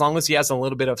pass as long as he has a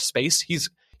little bit of space. He's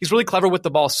really clever with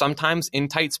the ball sometimes in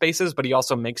tight spaces, but he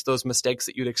also makes those mistakes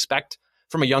that you'd expect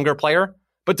from a younger player.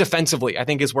 But defensively, I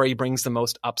think, is where he brings the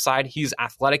most upside. He's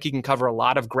athletic. He can cover a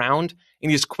lot of ground, and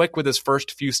he's quick with his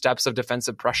first few steps of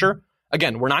defensive pressure.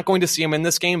 Again, we're not going to see him in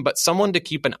this game, but someone to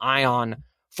keep an eye on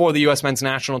for the U.S. men's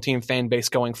national team fan base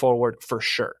going forward for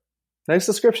sure. Nice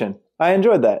description. I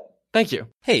enjoyed that. Thank you.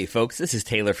 Hey folks, this is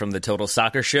Taylor from the Total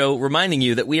Soccer Show, reminding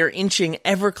you that we are inching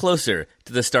ever closer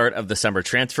to the start of the summer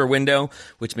transfer window,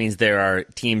 which means there are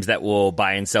teams that will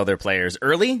buy and sell their players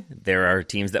early, there are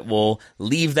teams that will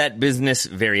leave that business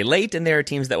very late, and there are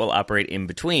teams that will operate in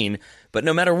between. But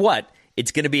no matter what,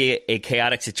 it's going to be a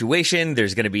chaotic situation.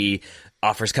 There's going to be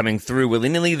offers coming through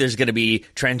willy-nilly. There's going to be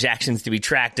transactions to be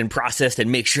tracked and processed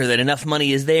and make sure that enough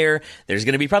money is there. There's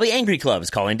going to be probably angry clubs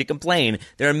calling to complain.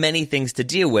 There are many things to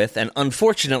deal with, and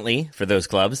unfortunately for those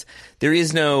clubs, there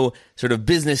is no sort of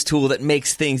business tool that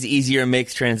makes things easier,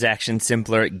 makes transactions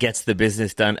simpler, gets the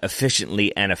business done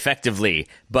efficiently and effectively.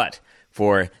 But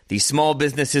for the small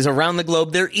businesses around the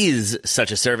globe, there is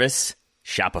such a service,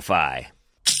 Shopify.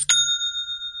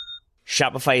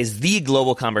 Shopify is the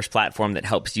global commerce platform that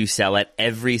helps you sell at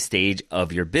every stage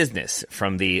of your business.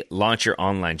 From the launch your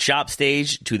online shop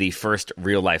stage to the first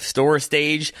real life store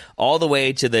stage, all the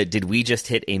way to the did we just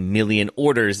hit 1 million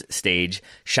orders stage,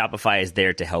 Shopify is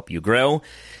there to help you grow.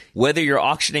 Whether you're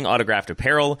auctioning autographed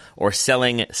apparel or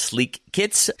selling sleek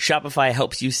kits, Shopify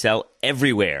helps you sell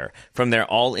everywhere. From their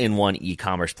all-in-one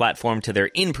e-commerce platform to their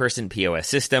in-person POS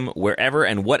system, wherever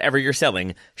and whatever you're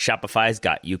selling, Shopify's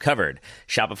got you covered.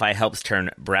 Shopify helps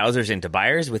turn browsers into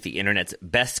buyers with the internet's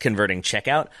best converting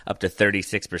checkout, up to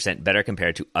 36% better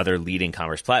compared to other leading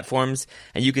commerce platforms.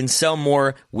 And you can sell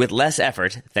more with less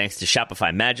effort thanks to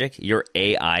Shopify Magic, your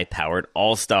AI-powered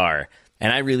all-star.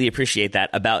 And I really appreciate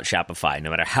that about Shopify. No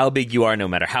matter how big you are, no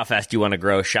matter how fast you want to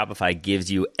grow, Shopify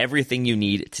gives you everything you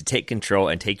need to take control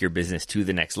and take your business to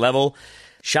the next level.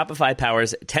 Shopify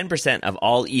powers 10% of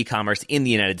all e-commerce in the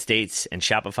United States, and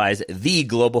Shopify's the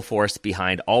global force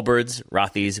behind Allbirds,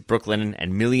 Rothy's, Brooklinen,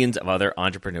 and millions of other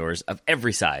entrepreneurs of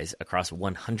every size across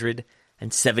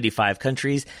 175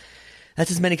 countries. That's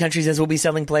as many countries as will be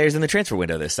selling players in the transfer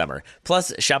window this summer.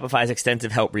 Plus, Shopify's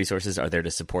extensive help resources are there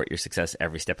to support your success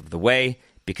every step of the way,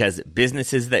 because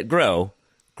businesses that grow,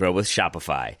 grow with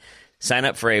Shopify. Sign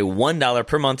up for a $1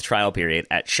 per month trial period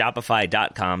at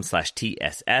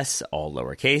shopify.com/TSS, all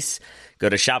lowercase. Go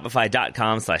to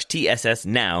shopify.com/TSS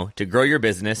now to grow your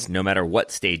business no matter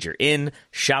what stage you're in.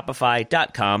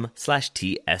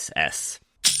 Shopify.com/TSS.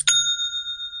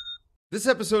 This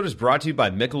episode is brought to you by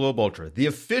Michelob Ultra, the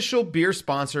official beer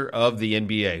sponsor of the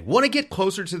NBA. Want to get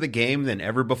closer to the game than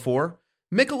ever before?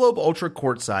 Michelob Ultra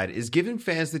Courtside is giving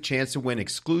fans the chance to win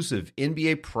exclusive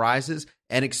NBA prizes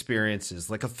and experiences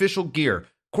like official gear,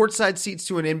 courtside seats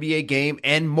to an NBA game,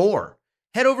 and more.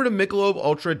 Head over to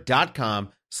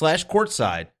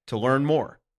MichelobUltra.com/courtside to learn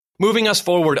more. Moving us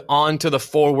forward on to the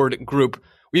forward group,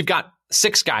 we've got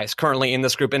 6 guys currently in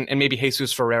this group, and maybe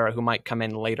Jesus Ferreira, who might come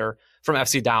in later from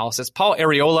FC Dallas. It's Paul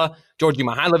Arriola, Georgi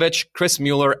Mihailovic, Chris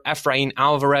Mueller, Efrain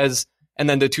Alvarez, and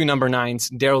then the 2 number 9s,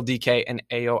 Daryl Dike and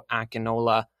Ayo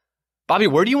Akinola. Bobby,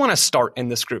 where do you want to start in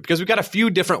this group? Because we've got a few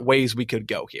different ways we could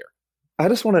go here. I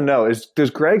just want to know,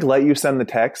 does Greg let you send the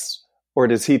text, or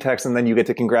does he text and then you get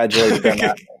to congratulate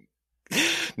them?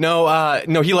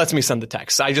 No, he lets me send the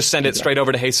text. I just send it straight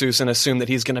over to Jesus and assume that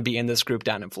he's going to be in this group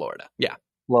down in Florida. Yeah.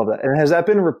 Love that. And has that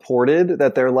been reported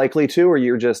that they're likely to, or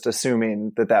you're just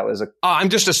assuming that was a... I'm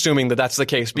just assuming that that's the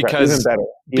case because...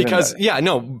 Even better. Yeah,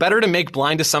 no, better to make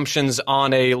blind assumptions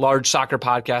on a large soccer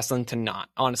podcast than to not.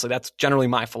 Honestly, that's generally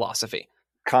my philosophy.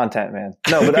 Content, man.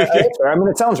 No, but I mean,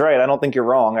 it sounds right. I don't think you're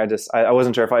wrong. I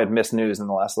wasn't sure if I had missed news in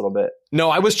the last little bit.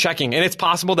 No, I was checking, and it's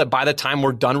possible that by the time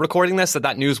we're done recording this,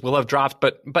 that news will have dropped.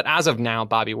 But as of now,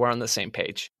 Bobby, we're on the same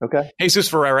page. Okay. Jesus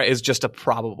Ferreira is just a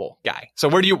probable guy. So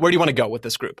where do you want to go with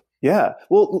this group? Yeah.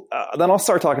 Well, then I'll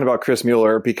start talking about Chris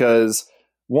Mueller, because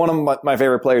one of my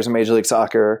favorite players in Major League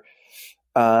Soccer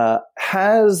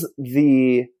has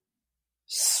the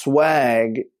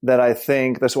swagger that I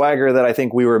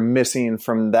think we were missing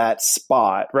from that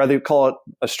spot. Rather you call it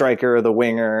a striker or the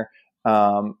winger.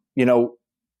 Even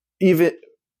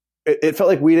it felt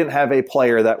like we didn't have a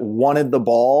player that wanted the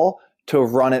ball to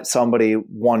run at somebody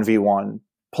 1v1.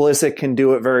 Pulisic can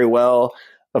do it very well,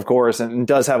 of course, and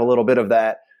does have a little bit of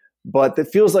that. But it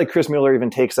feels like Chris Mueller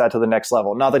even takes that to the next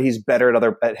level. Not that he's better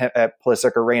at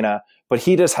Pulisic or Reyna, but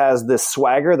he just has this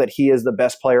swagger that he is the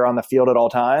best player on the field at all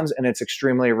times, and it's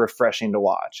extremely refreshing to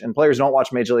watch. And players don't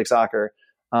watch Major League Soccer.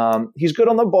 He's good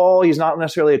on the ball. He's not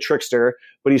necessarily a trickster,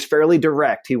 but he's fairly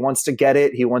direct. He wants to get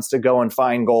it. He wants to go and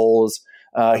find goals.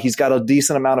 He's got a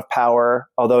decent amount of power,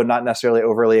 although not necessarily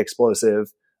overly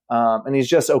explosive. And he's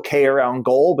just okay around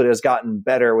goal, but has gotten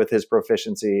better with his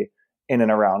proficiency in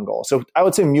and around goal. So I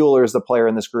would say Mueller is the player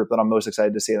in this group that I'm most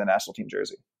excited to see in the national team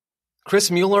jersey.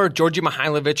 Chris Mueller, Djordje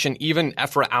Mihailovic, and even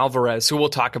Efra Alvarez, who we'll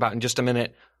talk about in just a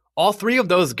minute. All three of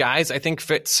those guys, I think,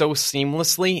 fit so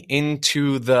seamlessly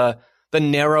into the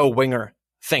narrow winger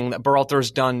thing that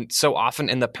Berhalter's done so often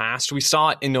in the past. We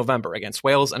saw it in November against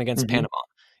Wales and against Panama.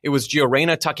 It was Gio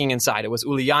Reyna tucking inside. It was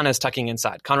Ulianes tucking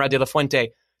inside. Conrad de la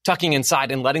Fuente tucking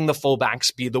inside and letting the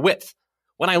fullbacks be the width.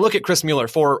 When I look at Chris Mueller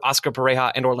for Oscar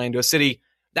Pareja and Orlando City,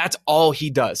 that's all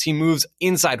he does. He moves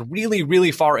inside, really,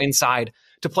 really far inside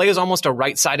to play as almost a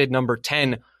right-sided number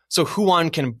 10, so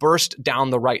Juan can burst down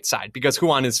the right side, because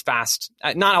Juan is fast.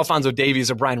 Not Alphonso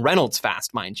Davies or Brian Reynolds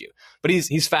fast, mind you, but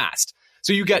he's fast.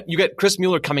 So you get Chris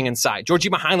Mueller coming inside. Djordje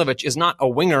Mihailovic is not a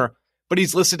winger, but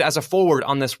he's listed as a forward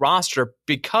on this roster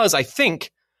because I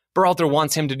think Berhalter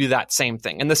wants him to do that same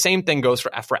thing. And the same thing goes for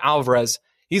Efra Alvarez.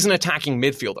 He's an attacking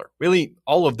midfielder. Really,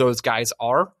 all of those guys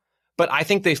are. But I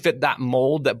think they fit that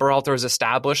mold that Berhalter has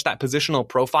established, that positional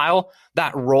profile,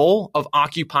 that role of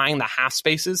occupying the half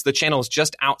spaces, the channels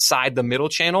just outside the middle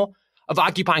channel, of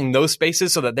occupying those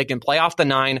spaces so that they can play off the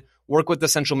 9, work with the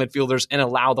central midfielders, and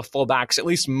allow the fullbacks, at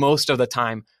least most of the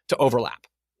time, to overlap.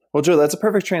 Well, Joe, that's a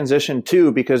perfect transition,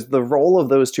 too, because the role of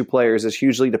those two players is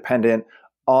hugely dependent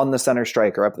on the center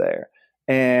striker up there.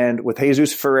 And with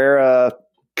Jesus Ferreira,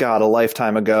 a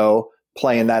lifetime ago,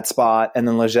 playing that spot, and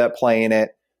then Lletget playing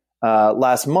it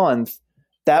last month,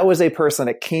 that was a person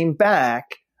that came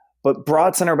back but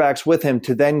brought center backs with him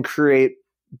to then create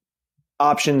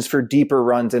options for deeper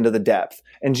runs into the depth.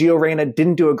 And Gio Reyna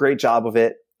didn't do a great job of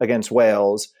it against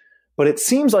Wales, but it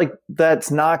seems like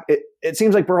that's not it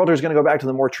seems like Berhalter is going to go back to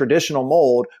the more traditional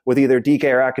mold with either Dike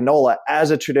or Akinola as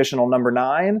a traditional number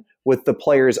 9 with the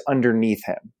players underneath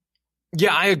him.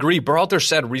 Yeah, I agree. Berhalter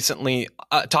said recently,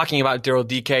 talking about Daryl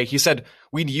Dike, he said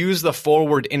we'd use the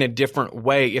forward in a different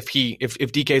way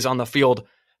if Dike's on the field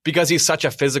because he's such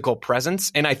a physical presence.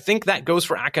 And I think that goes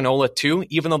for Akinola too,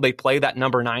 even though they play that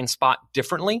number 9 spot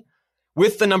differently.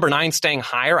 With the number 9 staying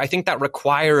higher, I think that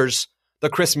requires the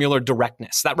Chris Mueller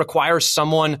directness. That requires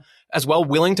someone as well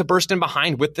willing to burst in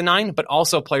behind with the 9, but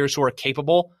also players who are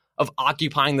capable of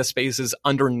occupying the spaces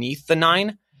underneath the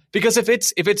 9. Because if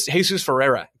it's Jesus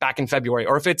Ferreira back in February,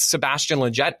 or if it's Sebastian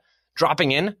Lletget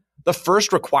dropping in, the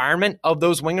first requirement of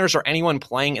those wingers or anyone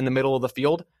playing in the middle of the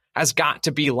field has got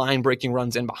to be line-breaking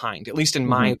runs in behind, at least in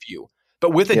my view.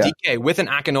 But with a Dike, with an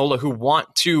Akinola who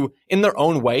want to, in their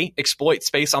own way, exploit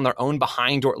space on their own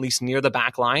behind or at least near the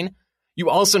back line, you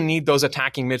also need those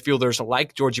attacking midfielders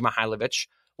like Djordje Mihailovic,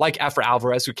 like Efra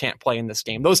Alvarez, who can't play in this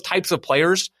game. Those types of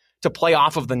players to play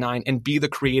off of the 9 and be the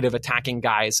creative attacking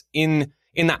guys in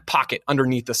that pocket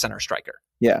underneath the center striker.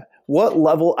 Yeah. What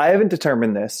level? I haven't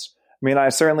determined this. I mean, I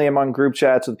certainly am on group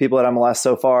chats with people at MLS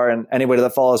so far, and anybody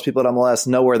that follows people at MLS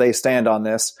know where they stand on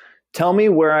this. Tell me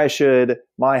where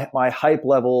my hype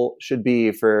level should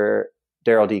be for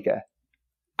Daryl Dike.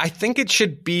 I think it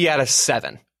should be at a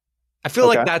 7. I feel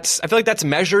like that's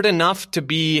measured enough to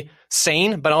be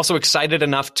sane, but also excited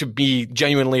enough to be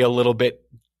genuinely a little bit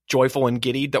joyful and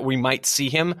giddy that we might see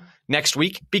him next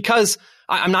week, because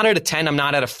I'm not at a 10. I'm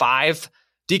not at a 5.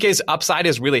 DK's upside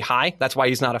is really high. That's why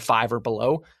he's not a 5 or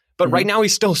below. But right now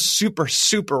he's still super,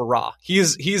 super raw.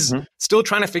 He's still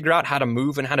trying to figure out how to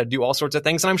move and how to do all sorts of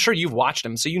things. And I'm sure you've watched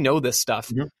him, so you know this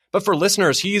stuff. But for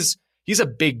listeners, he's a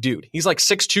big dude. He's like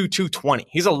 6'2", 220.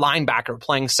 He's a linebacker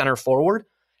playing center forward.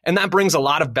 And that brings a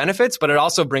lot of benefits, but it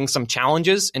also brings some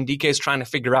challenges. And DK is trying to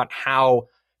figure out how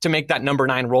to make that number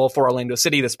 9 role for Orlando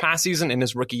City this past season in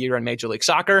his rookie year in Major League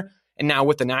Soccer. And now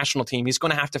with the national team, he's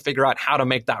going to have to figure out how to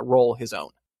make that role his own.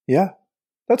 Yeah,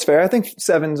 that's fair. I think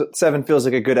seven feels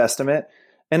like a good estimate.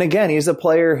 And again, he's a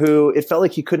player who it felt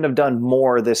like he couldn't have done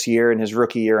more this year in his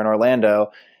rookie year in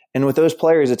Orlando. And with those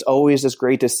players, it's always just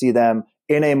great to see them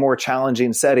in a more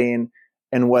challenging setting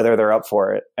and whether they're up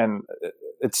for it. And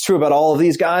it's true about all of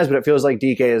these guys, but it feels like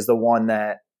DK is the one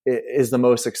that is the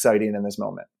most exciting in this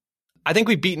moment. I think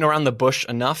we've beaten around the bush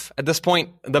enough at this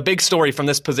point. The big story from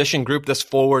this position group, this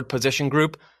forward position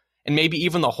group, and maybe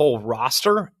even the whole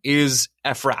roster is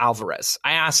Efra Alvarez.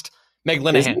 I asked Meg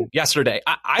Linehan yesterday.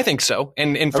 I think so.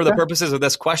 And for the purposes of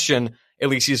this question, at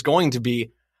least he's going to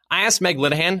be. I asked Meg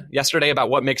Linehan yesterday about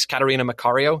what makes Catarina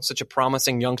Macario such a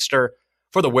promising youngster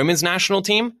for the women's national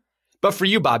team. But for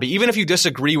you, Bobby, even if you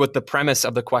disagree with the premise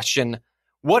of the question,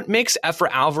 what makes Efra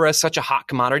Alvarez such a hot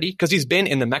commodity? Because he's been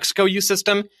in the Mexico youth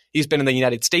system, he's been in the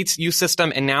United States youth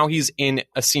system, and now he's in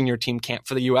a senior team camp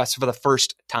for the U.S. for the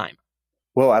first time.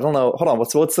 Well, I don't know. Hold on.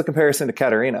 What's the comparison to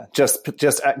Catarina? Just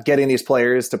getting these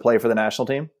players to play for the national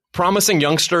team? Promising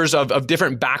youngsters of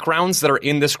different backgrounds that are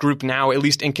in this group now, at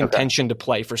least in contention to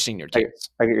play for senior teams.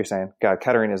 I get what you're saying. God,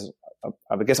 Catarina's,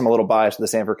 I guess I'm a little biased to the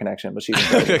Sanford connection, but she's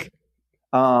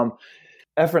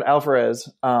Efra Alvarez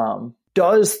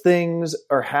does things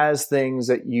or has things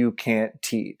that you can't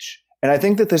teach. And I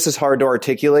think that this is hard to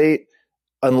articulate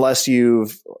unless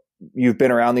you've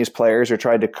been around these players or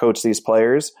tried to coach these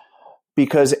players,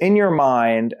 because in your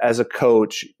mind as a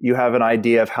coach, you have an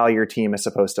idea of how your team is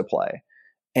supposed to play.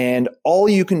 And all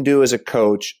you can do as a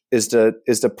coach is to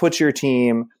put your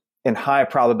team in high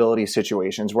probability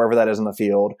situations, wherever that is in the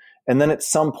field. And then at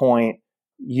some point,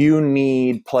 you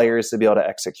need players to be able to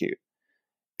execute.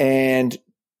 And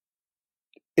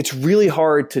it's really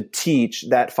hard to teach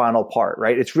that final part,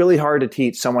 right? It's really hard to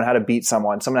teach someone how to beat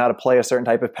someone how to play a certain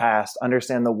type of pass,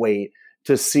 understand the weight,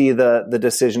 to see the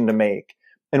decision to make.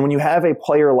 And when you have a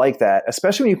player like that,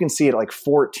 especially when you can see it like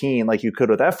 14, like you could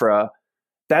with Efra,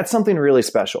 that's something really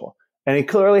special. And he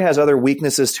clearly has other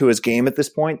weaknesses to his game at this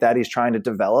point that he's trying to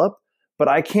develop. But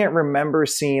I can't remember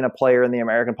seeing a player in the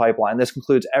American pipeline. This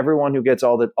includes everyone who gets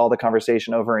all the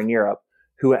conversation over in Europe,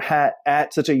 who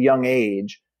at such a young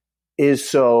age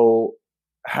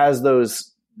has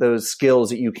those skills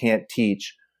that you can't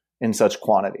teach in such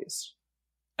quantities.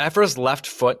 Efra's left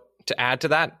foot, to add to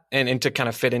that and to kind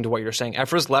of fit into what you're saying,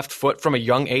 Efra's left foot from a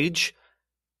young age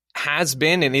has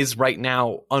been and is right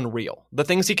now unreal. The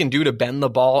things he can do to bend the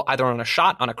ball, either on a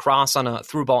shot, on a cross, on a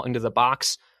through ball into the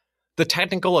box, the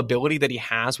technical ability that he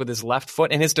has with his left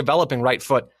foot and his developing right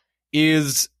foot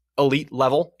is elite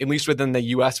level, at least within the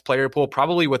U.S. player pool,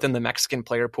 probably within the Mexican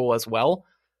player pool as well.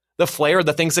 The flair,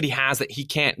 the things that he has that he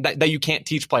can't, that you can't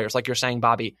teach players, like you're saying,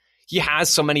 Bobby, he has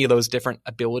so many of those different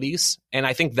abilities. And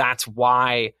I think that's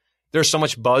why there's so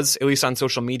much buzz, at least on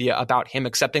social media, about him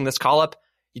accepting this call-up.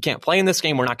 He can't play in this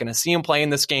game. We're not going to see him play in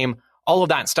this game. All of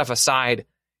that stuff aside,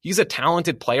 he's a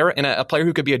talented player and a player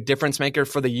who could be a difference maker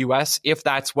for the U.S. if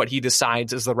that's what he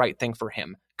decides is the right thing for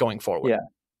him going forward.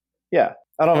 Yeah.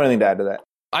 I don't have anything to add to that.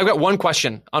 I've got one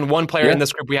question on one player in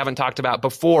this group we haven't talked about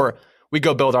before we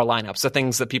go build our lineups, the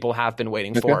things that people have been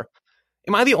waiting for.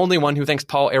 Am I the only one who thinks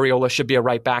Paul Arriola should be a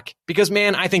right back? Because,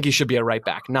 man, I think he should be a right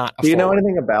back, not a Do you forward. know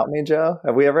anything about me, Joe?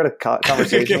 Have we ever had a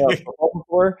conversation about football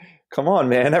before? Come on,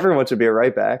 man. Everyone should be a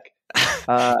right back.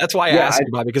 That's why I asked you,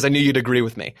 Bobby, because I knew you'd agree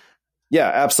with me. Yeah,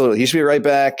 absolutely. He should be a right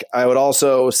back. I would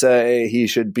also say he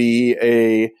should be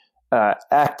a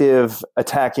active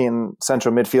attacking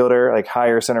central midfielder, like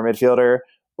higher center midfielder,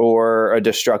 or a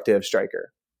destructive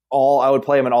striker. I would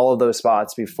play him in all of those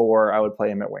spots before I would play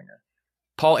him at winger.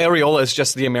 Paul Arriola is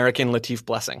just the American Latif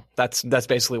Blessing. That's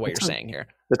basically what you're saying here.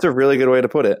 That's a really good way to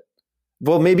put it.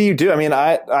 Well, maybe you do. I mean,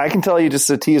 I can tell you just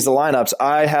to tease the lineups,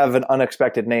 I have an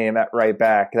unexpected name at right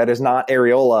back. That is not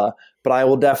Arriola, but I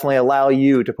will definitely allow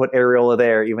you to put Arriola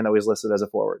there, even though he's listed as a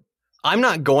forward. I'm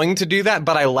not going to do that,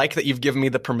 but I like that you've given me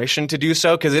the permission to do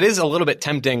so because it is a little bit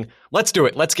tempting. Let's do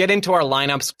it. Let's get into our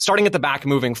lineups, starting at the back,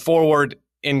 moving forward.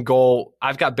 In goal,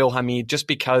 I've got Bill Hamid just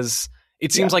because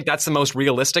it seems like that's the most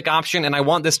realistic option, and I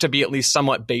want this to be at least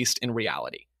somewhat based in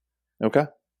reality. Okay.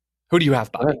 Who do you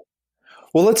have, Bobby? Right.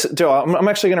 Well, Joe, I'm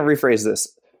actually going to rephrase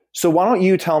this. So why don't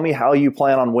you tell me how you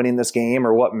plan on winning this game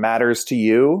or what matters to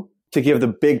you to give the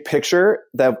big picture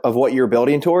of what you're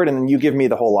building toward, and then you give me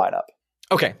the whole lineup.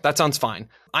 Okay, that sounds fine.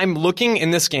 I'm looking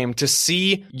in this game to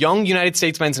see young United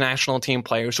States men's national team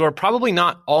players who are probably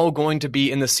not all going to be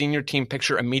in the senior team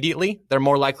picture immediately. They're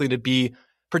more likely to be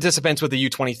participants with the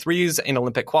U23s in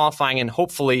Olympic qualifying, and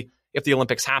hopefully, if the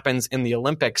Olympics happens, in the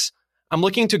Olympics. I'm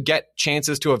looking to get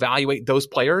chances to evaluate those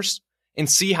players and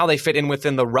see how they fit in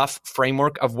within the rough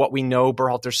framework of what we know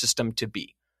Berhalter's system to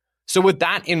be. So with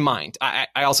that in mind, I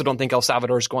also don't think El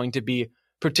Salvador is going to be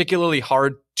particularly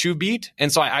hard to beat.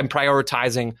 And so I'm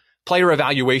prioritizing player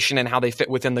evaluation and how they fit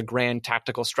within the grand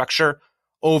tactical structure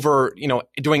over,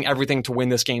 doing everything to win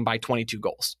this game by 22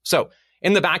 goals. So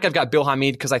in the back, I've got Bill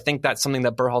Hamid because I think that's something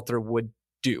that Berhalter would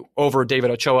do over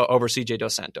David Ochoa, over CJ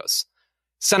Dos Santos.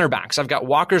 Center backs, I've got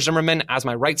Walker Zimmerman as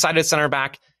my right-sided center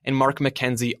back and Mark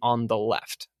McKenzie on the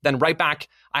left. Then right back,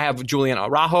 I have Julian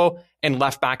Araujo, and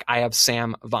left back, I have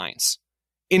Sam Vines.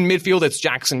 In midfield, it's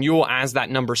Jackson Yueill as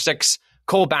that number 6,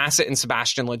 Cole Bassett and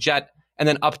Sebastian Lletget. And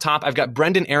then up top, I've got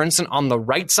Brendan Aronson on the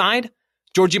right side,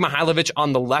 Georgi Mihailovic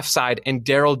on the left side, and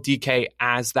Daryl Dike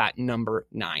as that number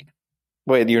 9.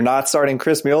 Wait, you're not starting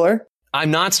Chris Mueller? I'm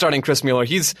not starting Chris Mueller.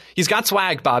 He's got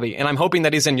swag, Bobby, and I'm hoping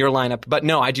that he's in your lineup. But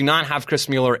no, I do not have Chris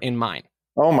Mueller in mine.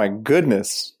 Oh my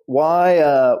goodness. Why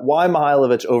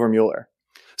Mihailovic over Mueller?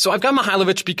 So I've got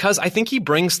Mihailovic because I think he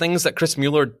brings things that Chris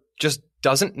Mueller just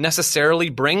doesn't necessarily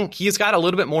bring. He's got a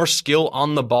little bit more skill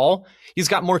on the ball. He's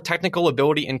got more technical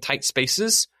ability in tight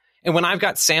spaces. And when I've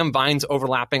got Sam Vines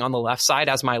overlapping on the left side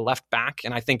as my left back,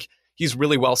 and I think he's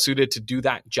really well suited to do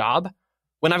that job.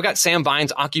 When I've got Sam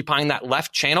Vines occupying that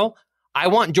left channel, I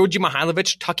want Georgi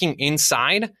Mihailovic tucking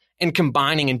inside and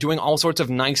combining and doing all sorts of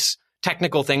nice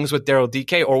technical things with Daryl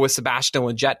Dike or with Sebastian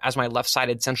Lletget as my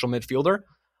left-sided central midfielder.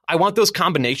 I want those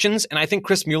combinations, and I think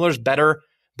Chris Mueller's better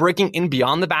breaking in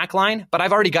beyond the back line, but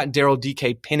I've already got Daryl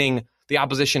Dike pinning the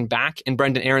opposition back and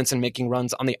Brendan Aronson making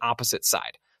runs on the opposite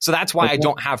side. So that's why I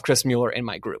don't have Chris Mueller in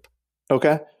my group.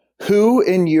 Okay. Who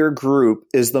in your group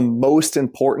is the most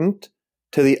important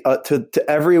to the to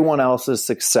everyone else's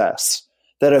success?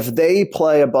 That if they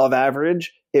play above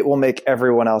average, it will make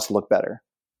everyone else look better.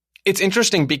 It's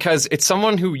interesting because it's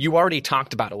someone who you already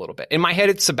talked about a little bit. In my head,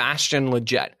 it's Sebastian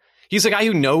Lletget. He's a guy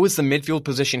who knows the midfield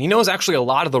position. He knows actually a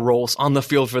lot of the roles on the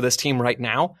field for this team right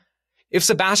now. If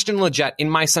Sebastian Lletget in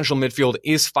my central midfield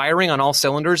is firing on all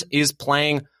cylinders, is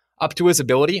playing up to his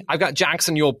ability, I've got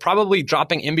Jackson Yueill probably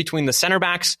dropping in between the center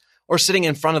backs or sitting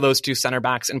in front of those two center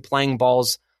backs and playing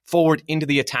balls forward into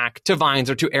the attack to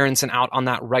Vines or to Aronson out on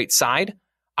that right side.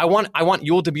 I want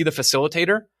Yueill to be the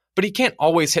facilitator, but he can't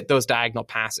always hit those diagonal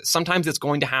passes. Sometimes it's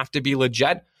going to have to be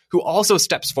Lletget, who also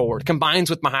steps forward, combines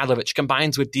with Mihailovic,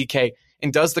 combines with Dike,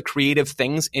 and does the creative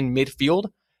things in midfield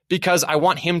because I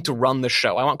want him to run the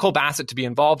show. I want Cole Bassett to be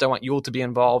involved. I want Yueill to be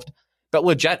involved. But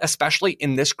Lletget, especially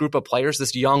in this group of players,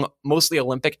 this young, mostly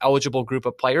Olympic eligible group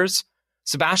of players,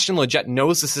 Sebastian Lletget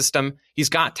knows the system. He's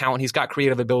got talent. He's got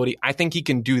creative ability. I think he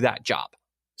can do that job.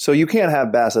 So you can't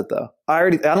have Bassett though. I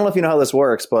don't know if you know how this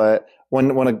works, but when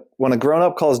a grown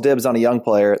up calls dibs on a young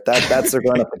player, that's their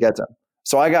grown up that gets him.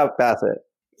 So I got Bassett.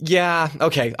 Yeah,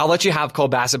 okay. I'll let you have Cole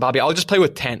Bassett, Bobby. I'll just play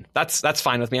with 10. That's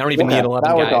fine with me. I don't even need 11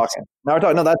 now guys. We're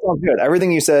talking. No, that sounds good.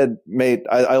 Everything you said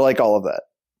I like all of that.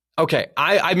 Okay,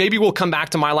 I maybe will come back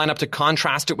to my lineup to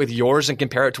contrast it with yours and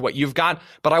compare it to what you've got,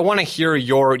 but I want to hear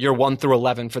your 1 through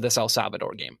 11 for this El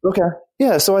Salvador game. Okay.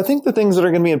 Yeah, so I think the things that are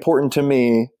going to be important to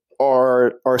me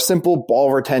are simple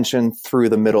ball retention through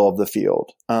the middle of the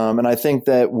field. And I think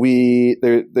that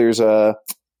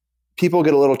people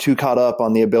get a little too caught up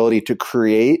on the ability to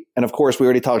create. And of course, we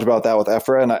already talked about that with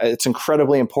Efra, and it's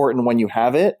incredibly important when you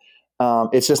have it.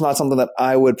 It's just not something that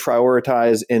I would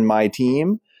prioritize in my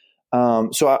team.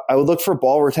 So I would look for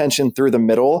ball retention through the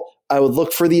middle. I would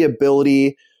look for the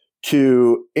ability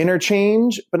to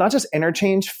interchange, but not just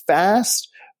interchange fast,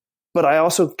 but I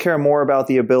also care more about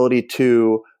the ability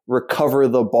to recover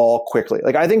the ball quickly.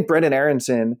 Like I think Brendan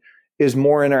Aronson is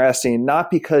more interesting, not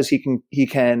because he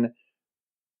can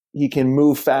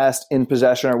move fast in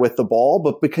possession or with the ball,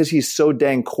 but because he's so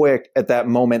dang quick at that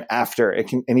moment after it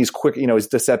can, and he's quick, he's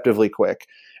deceptively quick.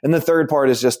 And the third part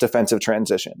is just defensive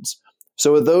transitions.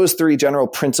 So with those three general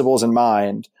principles in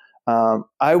mind,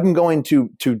 I'm going to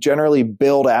generally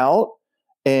build out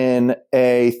in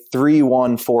a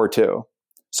 3-1-4-2.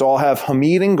 So I'll have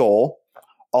Hamid in goal.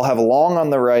 I'll have Long on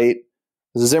the right,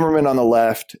 Zimmerman on the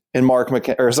left, and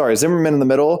Zimmerman in the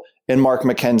middle, and Mark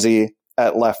McKenzie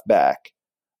at left back.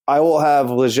 I will have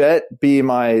Lletget be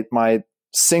my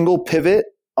single pivot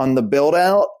on the build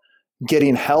out,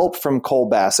 getting help from Cole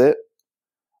Bassett.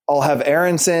 I'll have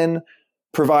Aronson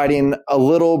providing a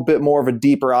little bit more of a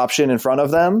deeper option in front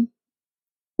of them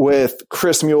with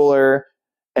Chris Mueller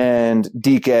and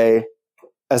Dike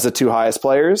as the two highest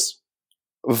players,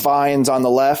 Vines on the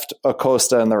left,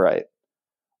 Acosta on the right.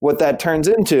 What that turns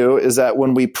into is that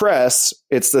when we press,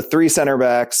 it's the three center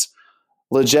backs,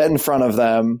 Lletget in front of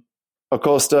them,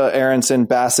 Acosta, Aaronson,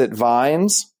 Bassett,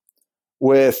 Vines,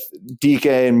 with Dike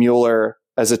and Mueller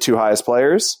as the two highest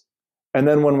players. And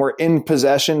then when we're in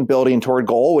possession, building toward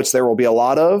goal, which there will be a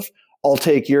lot of, I'll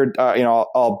take your,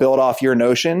 I'll build off your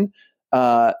notion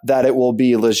that it will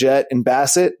be Lletget and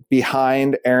Bassett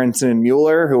behind Aaronson and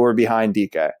Mueller, who are behind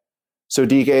Dike. So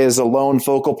Dike is a lone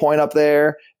focal point up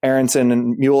there. Aaronson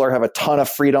and Mueller have a ton of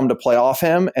freedom to play off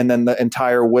him, and then the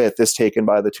entire width is taken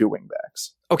by the two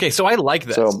wingbacks. Okay, so I like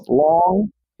this. So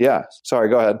long. Yeah, sorry,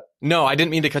 go ahead. No, I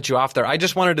didn't mean to cut you off there. I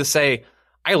just wanted to say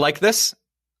I like this.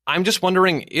 I'm just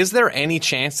wondering, is there any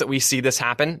chance that we see this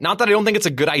happen? Not that I don't think it's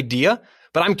a good idea,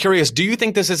 but I'm curious, do you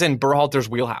think this is in Berhalter's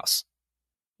wheelhouse?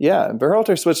 Yeah,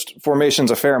 Berhalter switched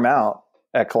formations a fair amount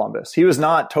at Columbus. He was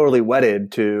not totally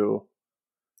wedded to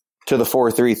the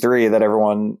 4-3-3 that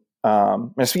everyone,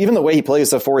 even the way he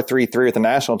plays the 4-3-3 with the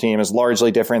national team is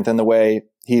largely different than the way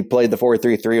he played the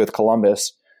 4-3-3 with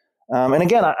Columbus. And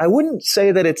again, I wouldn't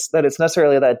say that it's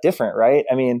necessarily that different, right?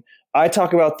 I mean, I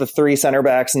talk about the three center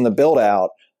backs and the build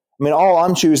out. I mean, all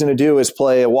I'm choosing to do is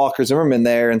play a Walker Zimmerman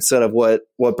there instead of what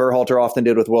Berhalter often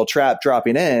did with Will Trapp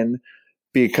dropping in,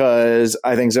 because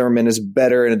I think Zimmerman is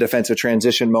better in a defensive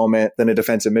transition moment than a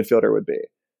defensive midfielder would be.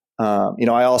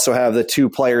 I also have the two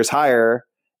players higher,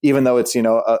 even though it's,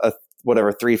 a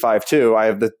 3-5-2, I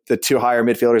have the two higher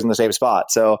midfielders in the same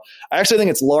spot. So I actually think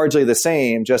it's largely the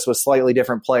same, just with slightly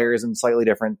different players and slightly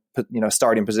different,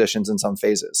 starting positions in some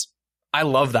phases. I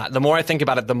love that. The more I think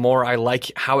about it, the more I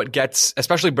like how it gets,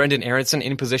 especially Brendan Aronson,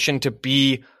 in position to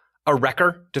be a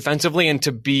wrecker defensively and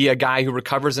to be a guy who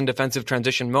recovers in defensive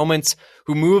transition moments,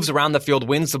 who moves around the field,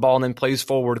 wins the ball, and then plays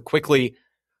forward quickly.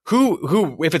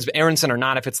 Who, if it's Aronson or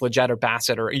not, if it's Lletget or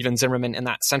Bassett or even Zimmerman in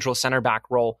that central center back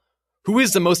role, who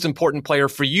is the most important player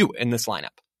for you in this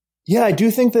lineup? Yeah, I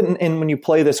do think that when you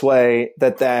play this way,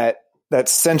 that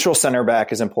central center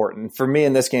back is important. For me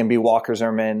in this game, be Walker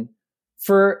Zimmerman.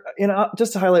 For,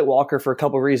 just to highlight Walker for a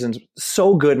couple of reasons,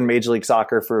 so good in Major League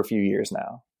Soccer for a few years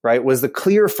now, right? Was the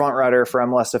clear front runner for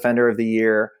MLS Defender of the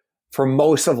Year for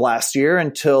most of last year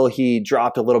until he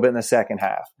dropped a little bit in the second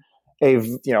half.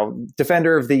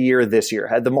 Defender of the Year this year,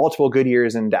 had the multiple good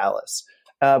years in Dallas.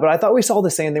 But I thought we saw the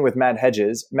same thing with Matt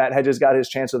Hedges. Matt Hedges got his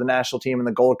chance with the national team in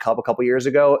the Gold Cup a couple years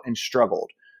ago and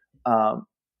struggled.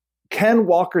 Can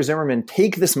Walker Zimmerman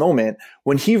take this moment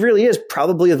when he really is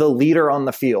probably the leader on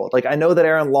the field? Like, I know that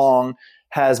Aaron Long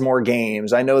has more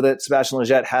games. I know that Sebastian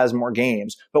Lletget has more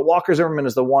games, but Walker Zimmerman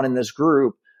is the one in this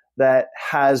group that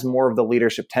has more of the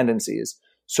leadership tendencies.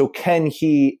 So can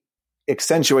he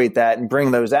accentuate that and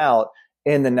bring those out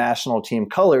in the national team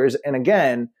colors? And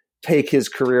again, take his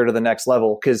career to the next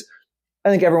level, because I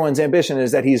think everyone's ambition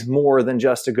is that he's more than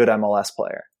just a good MLS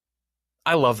player.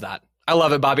 I love that. I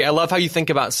love it, Bobby. I love how you think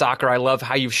about soccer. I love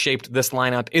how you've shaped this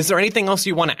lineup. Is there anything else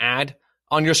you want to add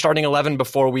on your starting 11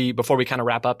 before we kind of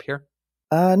wrap up here?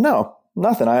 No,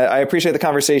 nothing. I appreciate the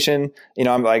conversation.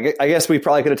 I guess we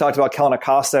probably could have talked about Kellen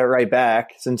Acosta at right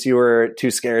back, since you were too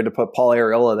scared to put Paul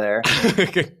Arriola there.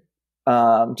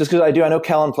 Just because I know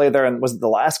Kellen played there, and was it the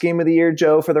last game of the year,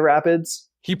 Joe, for the Rapids?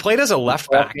 He played as a left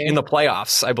back in the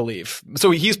playoffs, I believe. So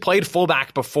he's played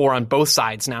fullback before on both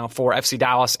sides now for FC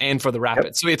Dallas and for the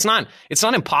Rapids. Yep. So it's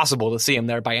not impossible to see him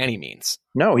there by any means.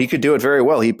 No, he could do it very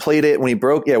well. He played it when he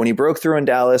broke through in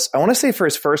Dallas. I want to say for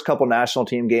his first couple national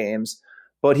team games,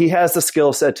 but he has the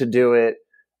skill set to do it.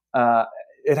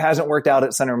 It hasn't worked out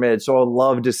at center mid, so I'd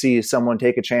love to see someone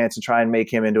take a chance and try and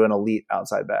make him into an elite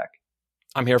outside back.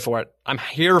 I'm here for it. And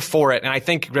I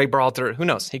think Greg Berhalter, who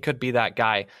knows, he could be that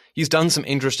guy. He's done some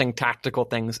interesting tactical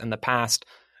things in the past.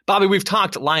 Bobby, we've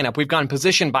talked lineup. We've gone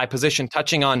position by position,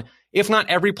 touching on, if not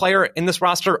every player in this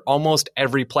roster, almost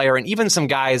every player, and even some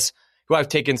guys who I've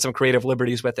taken some creative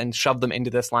liberties with and shoved them into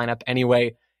this lineup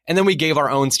anyway. And then we gave our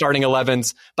own starting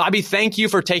 11s. Bobby, thank you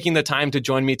for taking the time to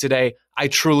join me today. I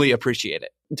truly appreciate it.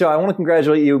 Joe, I want to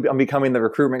congratulate you on becoming the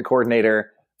recruitment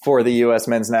coordinator for the U.S.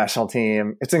 men's national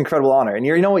team. It's an incredible honor. And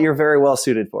you're very well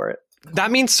suited for it.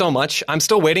 That means so much. I'm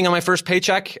still waiting on my first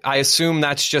paycheck. I assume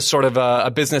that's just sort of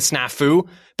a business snafu.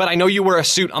 But I know you wear a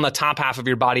suit on the top half of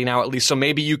your body now, at least. So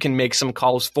maybe you can make some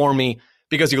calls for me,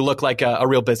 because you look like a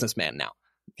real businessman now.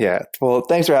 Yeah. Well,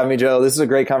 thanks for having me, Joe. This is a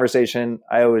great conversation.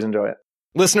 I always enjoy it.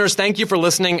 Listeners, thank you for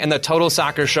listening. And the Total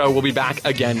Soccer Show will be back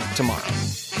again tomorrow.